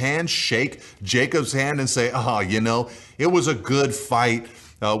extend his hand, shake Jacob's hand, and say, it was a good fight.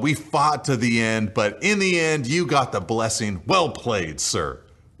 We fought to the end, but in the end, you got the blessing. Well played, sir.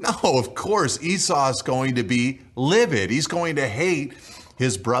 No, of course, Esau is going to be livid. He's going to hate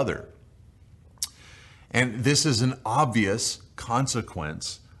his brother. And this is an obvious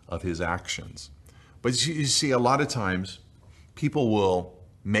consequence of his actions. But you see, a lot of times people will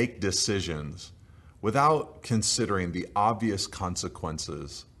make decisions without considering the obvious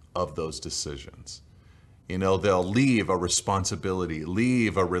consequences of those decisions. They'll leave a responsibility,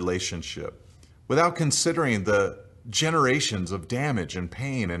 leave a relationship without considering the generations of damage and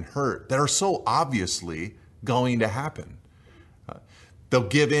pain and hurt that are so obviously going to happen. They'll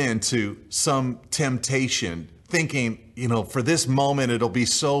give in to some temptation, thinking, for this moment it'll be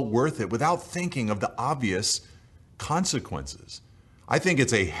so worth it, without thinking of the obvious consequences. I think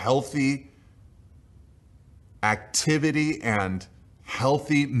it's a healthy activity and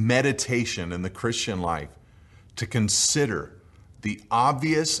healthy meditation in the Christian life to consider the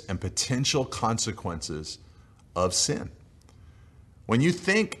obvious and potential consequences of sin. When you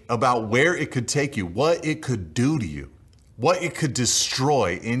think about where it could take you, what it could do to you, what it could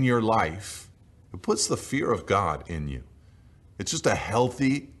destroy in your life, it puts the fear of God in you. It's just a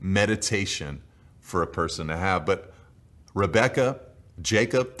healthy meditation for a person to have. But Rebekah,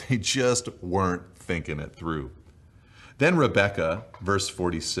 Jacob, they just weren't thinking it through. Then Rebekah, verse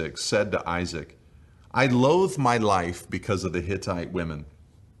 46, said to Isaac, I loathe my life because of the Hittite women.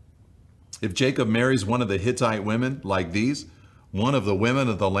 If Jacob marries one of the Hittite women like these, one of the women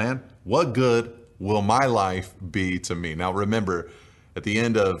of the land, what good will my life be to me? Now remember, at the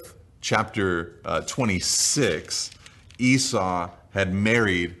end of chapter 26, Esau had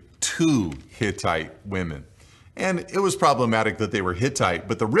married 2 Hittite women. And it was problematic that they were Hittite,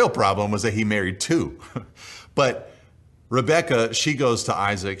 but the real problem was that he married 2. But Rebekah, she goes to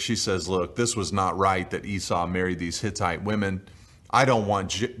Isaac. She says, look, this was not right that Esau married these Hittite women. I don't want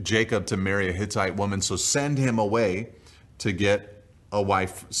Jacob to marry a Hittite woman, so send him away to get a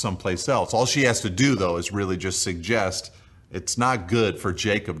wife someplace else. All she has to do, though, is really just suggest it's not good for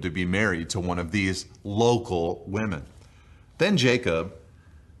Jacob to be married to one of these local women. Then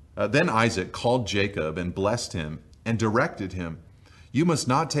Isaac called Jacob and blessed him and directed him, you must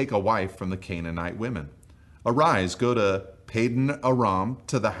not take a wife from the Canaanite women. Arise, go to Padan Aram,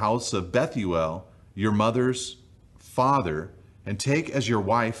 to the house of Bethuel, your mother's father, and take as your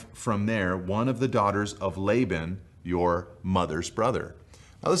wife from there one of the daughters of Laban, your mother's brother.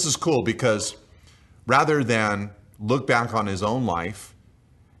 Now this is cool because rather than look back on his own life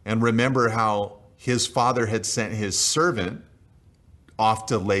and remember how his father had sent his servant off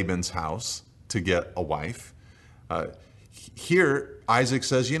to Laban's house to get a wife, here Isaac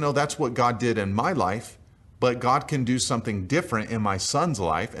says, that's what God did in my life, but God can do something different in my son's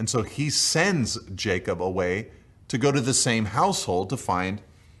life. And so he sends Jacob away to go to the same household to find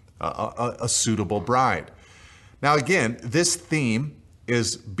a suitable bride. Now again, this theme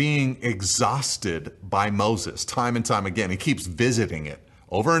is being exhausted by Moses time and time again. He keeps visiting it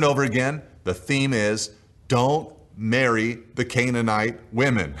over and over again. the theme is don't marry the Canaanite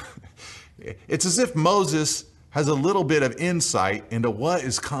women. It's as if Moses has a little bit of insight into what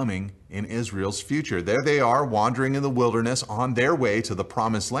is coming in Israel's future. There they are wandering in the wilderness on their way to the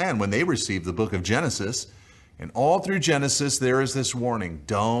promised land when they receive the book of Genesis. And all through Genesis, there is this warning,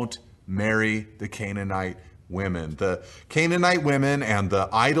 don't marry the Canaanite women. The Canaanite women and the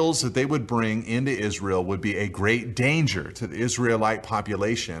idols that they would bring into Israel would be a great danger to the Israelite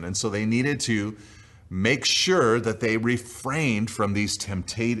population. And so they needed to make sure that they refrained from these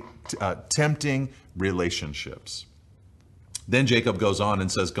tempting relationships. Then Jacob goes on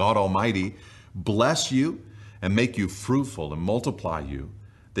and says, God Almighty bless you and make you fruitful and multiply you,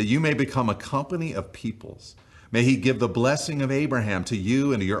 that you may become a company of peoples. May he give the blessing of Abraham to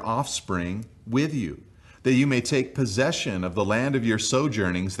you and to your offspring with you, that you may take possession of the land of your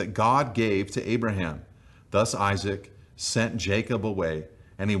sojournings that God gave to Abraham. Thus Isaac sent Jacob away,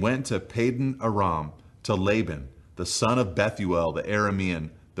 and he went to Padan Aram, to Laban, the son of Bethuel the Aramean,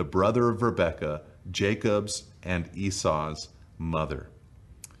 the brother of Rebekah, Jacob's and Esau's mother.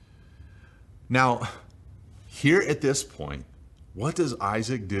 Now, here at this point, what does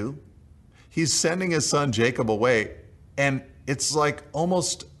Isaac do? He's sending his son Jacob away, and it's like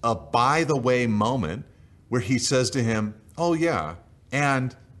almost a by-the-way moment where he says to him, oh yeah,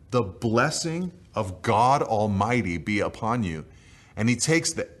 and the blessing of God Almighty be upon you. And he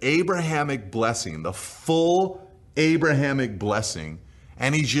takes the Abrahamic blessing, the full Abrahamic blessing,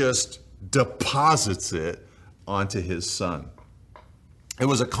 and he just deposits it onto his son. It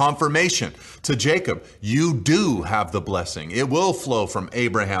was a confirmation to Jacob. You do have the blessing. It will flow from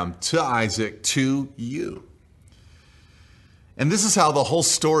Abraham to Isaac to you. And this is how the whole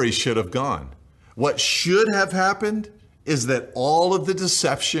story should have gone. What should have happened is that all of the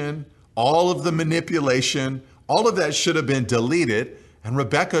deception, all of the manipulation, all of that should have been deleted, and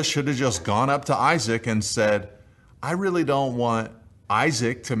Rebekah should have just gone up to Isaac and said, I really don't want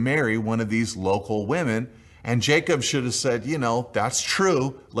Isaac to marry one of these local women. And Jacob should have said, you know, that's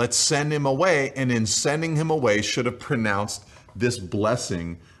true. Let's send him away. And in sending him away, should have pronounced this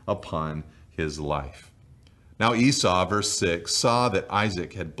blessing upon his life. Now Esau, verse 6, saw that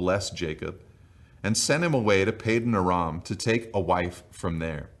Isaac had blessed Jacob and sent him away to Padan Aram to take a wife from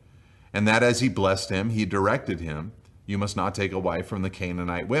there. And that as he blessed him, he directed him, you must not take a wife from the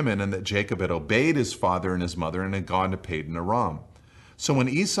Canaanite women, and that Jacob had obeyed his father and his mother and had gone to Padan Aram. So when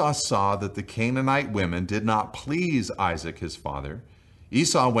Esau saw that the Canaanite women did not please Isaac his father,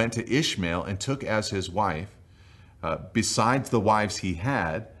 Esau went to Ishmael and took as his wife, besides the wives he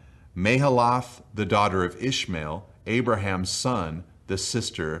had, Mahalath, the daughter of Ishmael, Abraham's son, the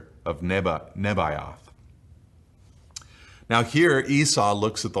sister of Nebaioth. Now here Esau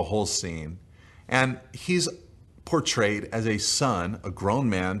looks at the whole scene, and he's portrayed as a son, a grown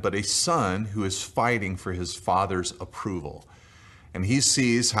man, but a son who is fighting for his father's approval. And he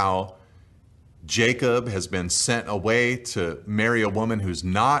sees how Jacob has been sent away to marry a woman who's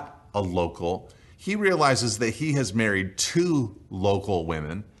not a local. He realizes that he has married two local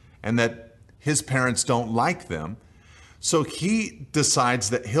women and that his parents don't like them. So he decides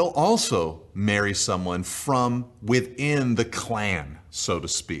that he'll also marry someone from within the clan, so to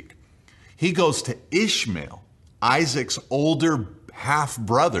speak. He goes to Ishmael, Isaac's older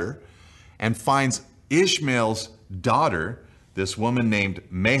half-brother, and finds Ishmael's daughter, this woman named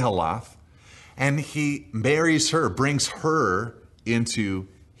Mahalath, and he marries her, brings her into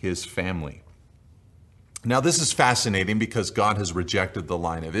his family. Now this is fascinating because God has rejected the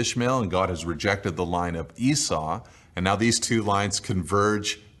line of Ishmael and God has rejected the line of Esau, and now these two lines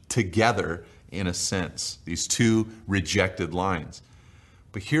converge together in a sense, these two rejected lines.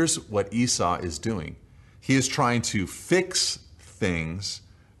 But here's what Esau is doing. He is trying to fix things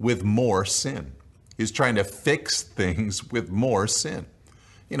with more sin. He's trying to fix things with more sin.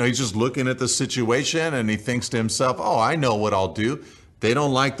 You know, he's just looking at the situation and he thinks to himself, oh, I know what I'll do. They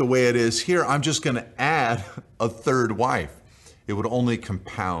don't like the way it is here. I'm just going to add a third wife. It would only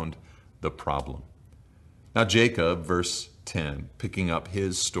compound the problem. Now Jacob, verse 10, picking up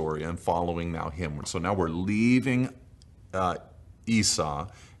his story and following now him. So now we're leaving Esau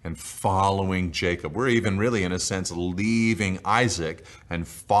and following Jacob. We're even really, in a sense, leaving Isaac and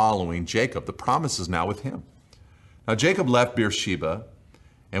following Jacob. The promise is now with him. Now Jacob left Beersheba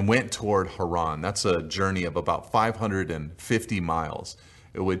and went toward Haran. That's a journey of about 550 miles.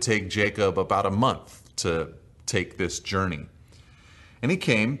 It would take Jacob about a month to take this journey. And he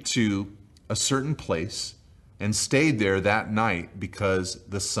came to a certain place and stayed there that night because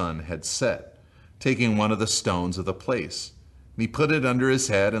the sun had set, taking one of the stones of the place. And he put it under his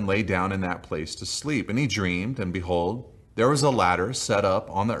head and lay down in that place to sleep. And he dreamed, and behold, there was a ladder set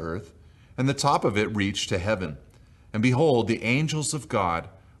up on the earth, and the top of it reached to heaven. And behold, the angels of God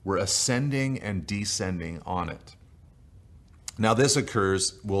were ascending and descending on it. Now this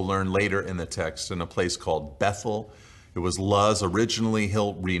occurs, we'll learn later in the text, in a place called Bethel. It was Luz originally.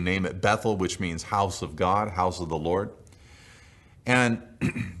 He'll rename it Bethel, which means house of God, house of the Lord. And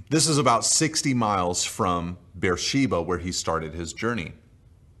this is about 60 miles from Beersheba, where he started his journey.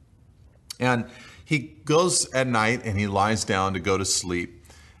 And he goes at night and he lies down to go to sleep.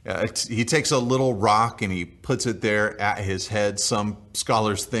 He takes a little rock and he puts it there at his head. Some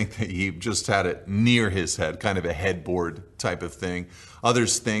scholars think that he just had it near his head, kind of a headboard type of thing.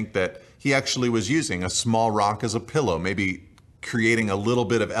 Others think that he actually was using a small rock as a pillow, maybe creating a little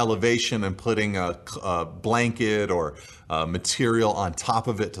bit of elevation and putting a blanket or material on top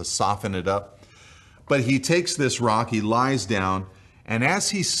of it to soften it up. But he takes this rock, he lies down, and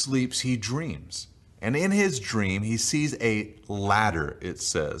as he sleeps, he dreams. And in his dream, he sees a ladder, it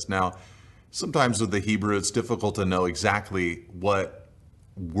says. Now, sometimes with the Hebrew, it's difficult to know exactly what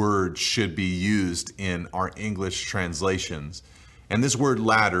word should be used in our English translations. And this word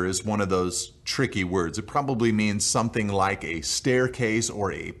ladder is one of those tricky words. It probably means something like a staircase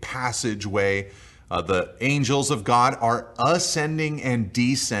or a passageway. The angels of God are ascending and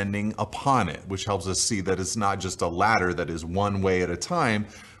descending upon it, which helps us see that it's not just a ladder that is one way at a time,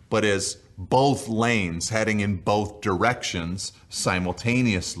 but is both lanes heading in both directions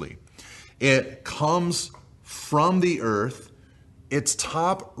simultaneously. It comes from the earth, its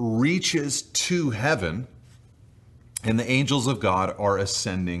top reaches to heaven, and the angels of God are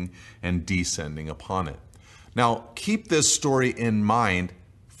ascending and descending upon it. Now, keep this story in mind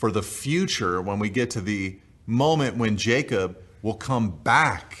for the future when we get to the moment when Jacob will come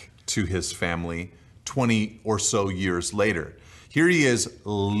back to his family 20 or so years later. Here he is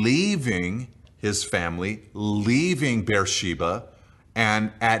leaving his family, leaving Beersheba,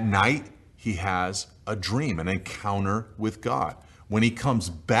 and at night he has a dream, an encounter with God. When he comes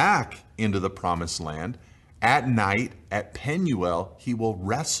back into the promised land, at night at Penuel, he will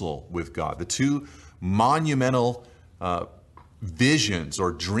wrestle with God. The two monumental visions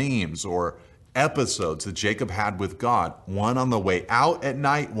or dreams or episodes that Jacob had with God, one on the way out at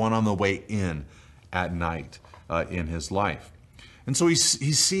night, one on the way in at night in his life. And so he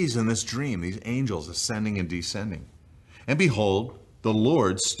sees in this dream these angels ascending and descending. And behold, the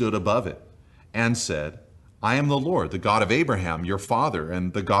Lord stood above it and said, I am the Lord, the God of Abraham, your father,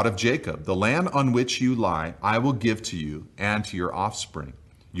 and the God of Jacob. The land on which you lie, I will give to you and to your offspring.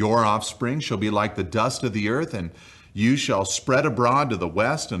 Your offspring shall be like the dust of the earth, and you shall spread abroad to the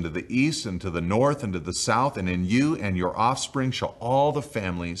west and to the east and to the north and to the south, and in you and your offspring shall all the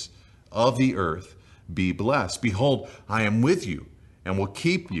families of the earth be blessed. Behold, I am with you and will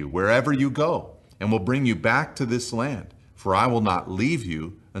keep you wherever you go, and will bring you back to this land. For I will not leave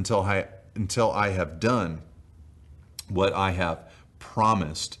you until I have done what I have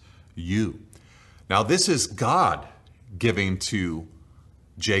promised you. Now, this is God giving to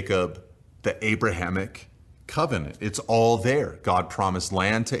Jacob the Abrahamic covenant. It's all there. God promised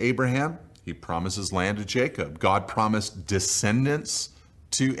land to Abraham. He promises land to Jacob. God promised descendants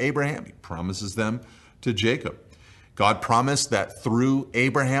to Abraham. He promises them to Jacob. God promised that through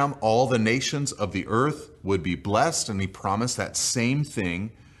Abraham, all the nations of the earth would be blessed, and he promised that same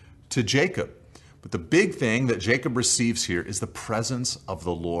thing to Jacob. But the big thing that Jacob receives here is the presence of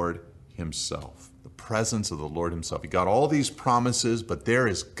the Lord himself. The presence of the Lord himself. He got all these promises, but there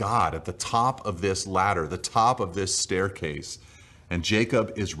is God at the top of this ladder, the top of this staircase, and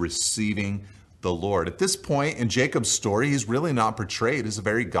Jacob is receiving the Lord. At this point in Jacob's story, he's really not portrayed as a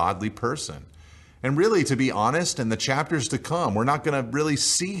very godly person. And really, to be honest, in the chapters to come, we're not going to really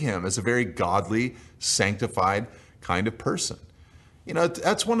see him as a very godly, sanctified kind of person. You know,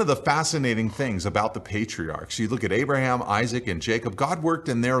 that's one of the fascinating things about the patriarchs. You look at Abraham, Isaac, and Jacob, God worked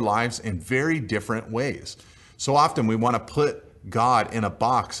in their lives in very different ways. So often we want to put God in a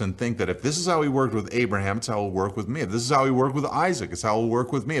box and think that if this is how he worked with Abraham, it's how he'll work with me. If this is how he worked with Isaac, it's how he'll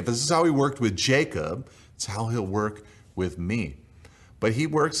work with me. If this is how he worked with Jacob, it's how he'll work with me. But he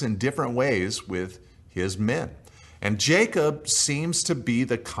works in different ways with his men. And Jacob seems to be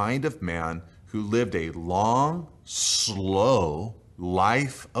the kind of man who lived a long, slow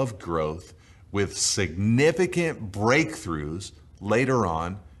life of growth with significant breakthroughs later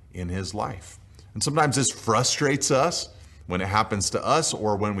on in his life. And sometimes this frustrates us when it happens to us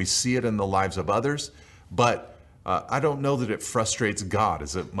or when we see it in the lives of others. But I don't know that it frustrates God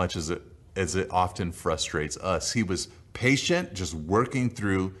as much as it often frustrates us. He was patient, just working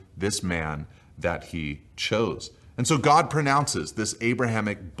through this man that he chose. And so God pronounces this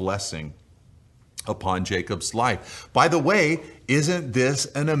Abrahamic blessing upon Jacob's life. By the way, isn't this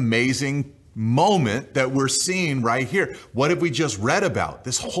an amazing moment that we're seeing right here? What have we just read about?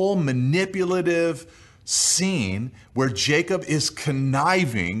 This whole manipulative scene where Jacob is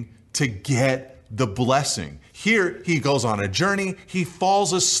conniving to get the blessing. Here he goes on a journey. He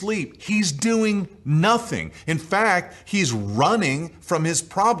falls asleep. He's doing nothing. In fact, he's running from his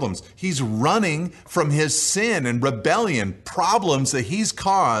problems. He's running from his sin and rebellion, problems that he's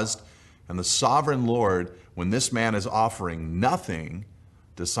caused. And the sovereign Lord, when this man is offering nothing,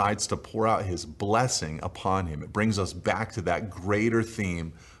 decides to pour out his blessing upon him. It brings us back to that greater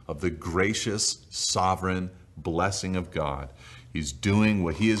theme of the gracious, sovereign blessing of God. He's doing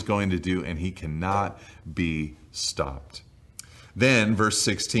what he is going to do, and he cannot be stopped. Then, verse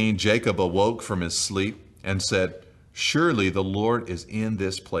 16, Jacob awoke from his sleep and said, "Surely the Lord is in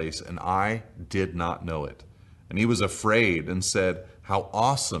this place, and I did not know it." And he was afraid and said, "How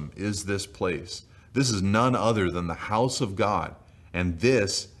awesome is this place! This is none other than the house of God, and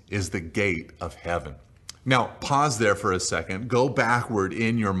this is the gate of heaven." Now, pause there for a second. Go backward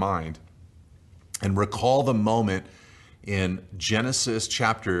in your mind and recall the moment in Genesis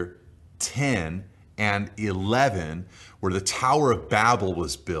chapter 10 and 11 where the Tower of Babel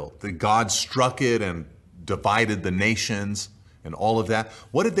was built. That God struck it and divided the nations and all of that.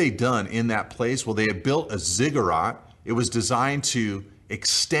 What had they done in that place? Well, they had built a ziggurat. It was designed to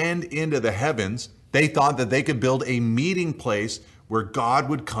extend into the heavens. They thought that they could build a meeting place where God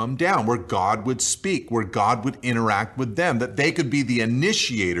would come down, where God would speak, where God would interact with them, that they could be the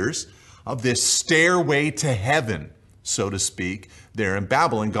initiators of this stairway to heaven, so to speak, there in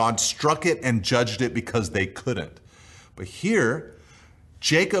Babel. And God struck it and judged it because they couldn't. But here,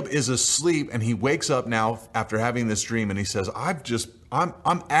 Jacob is asleep and he wakes up now after having this dream and he says,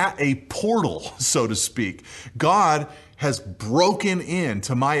 I'm at a portal, so to speak. God has broken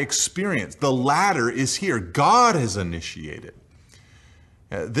into my experience. The ladder is here. God has initiated.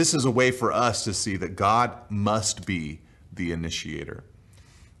 This is a way for us to see that God must be the initiator.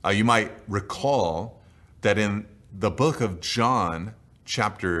 You might recall that in the book of John,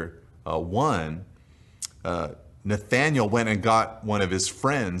 chapter 1, Nathanael went and got one of his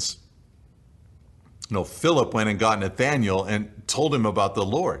friends. Philip went and got Nathanael and told him about the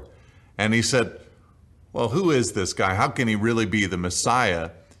Lord. And he said, "Well, who is this guy? How can he really be the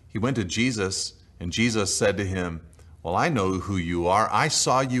Messiah?" He went to Jesus, and Jesus said to him, "Well, I know who you are. I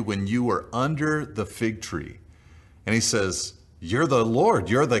saw you when you were under the fig tree." And he says, "You're the Lord.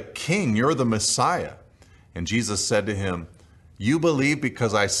 You're the King. You're the Messiah." And Jesus said to him, "You believe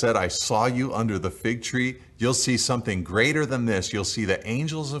because I said I saw you under the fig tree? You'll see something greater than this. You'll see the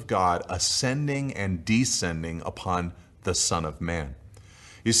angels of God ascending and descending upon the Son of Man."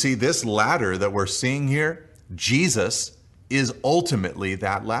 You see, this ladder that we're seeing here, Jesus is ultimately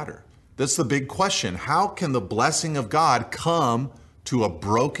that ladder. That's the big question. How can the blessing of God come to a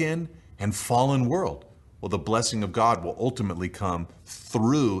broken and fallen world? Well, the blessing of God will ultimately come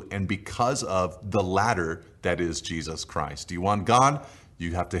through and because of the ladder that is Jesus Christ. Do you want God?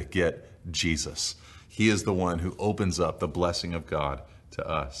 You have to get Jesus. He is the one who opens up the blessing of God to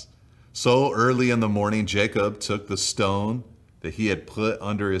us. So early in the morning, Jacob took the stone that he had put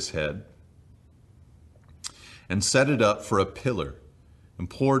under his head and set it up for a pillar and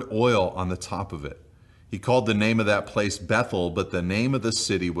poured oil on the top of it. He called the name of that place Bethel, but the name of the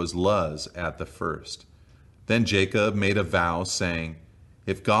city was Luz at the first. Then Jacob made a vow, saying,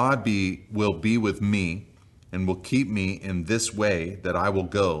 "If God will be with me and will keep me in this way that I will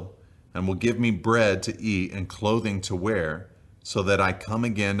go, and will give me bread to eat and clothing to wear, so that I come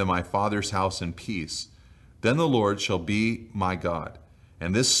again to my father's house in peace, then the Lord shall be my God,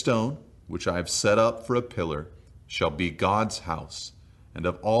 and this stone, which I have set up for a pillar, shall be God's house, and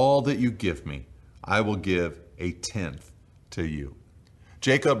of all that you give me, I will give a tenth to you."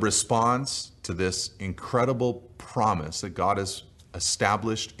 Jacob responds to this incredible promise that God has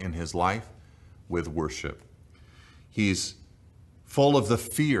established in his life with worship. He's full of the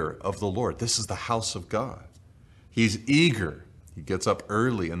fear of the Lord. This is the house of God. He's eager. He gets up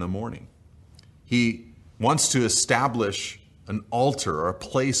early in the morning. He wants to establish an altar or a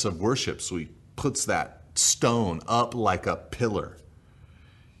place of worship, so he puts that stone up like a pillar.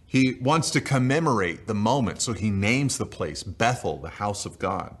 He wants to commemorate the moment, so he names the place Bethel, the house of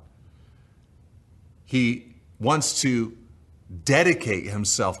God. He wants to dedicate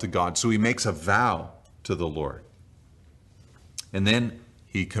himself to God, so he makes a vow to the Lord. And then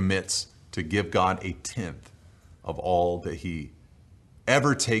he commits to give God a tenth of all that he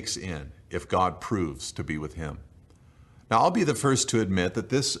ever takes in if God proves to be with him. Now, I'll be the first to admit that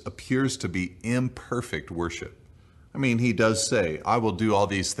this appears to be imperfect worship. I mean, he does say, "I will do all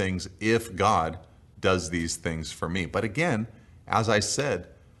these things if God does these things for me. But again, as I said,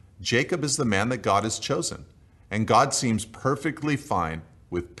 Jacob is the man that God has chosen. And God seems perfectly fine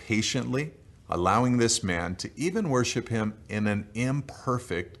with patiently allowing this man to even worship him in an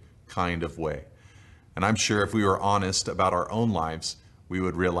imperfect kind of way. And I'm sure if we were honest about our own lives, we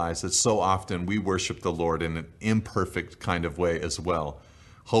would realize that so often we worship the Lord in an imperfect kind of way as well,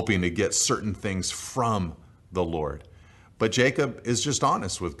 hoping to get certain things from the Lord. But Jacob is just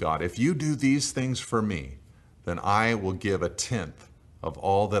honest with God. If you do these things for me, then I will give 1/10 of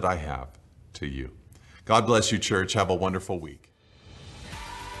all that I have to you. God bless you, church. Have a wonderful week.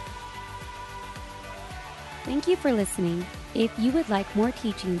 Thank you for listening. If you would like more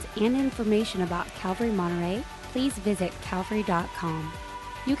teachings and information about Calvary Monterey, please visit calvary.com.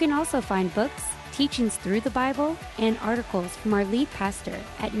 You can also find books, teachings through the Bible, and articles from our lead pastor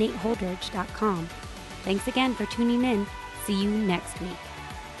at nateholdridge.com. Thanks again for tuning in. See you next week.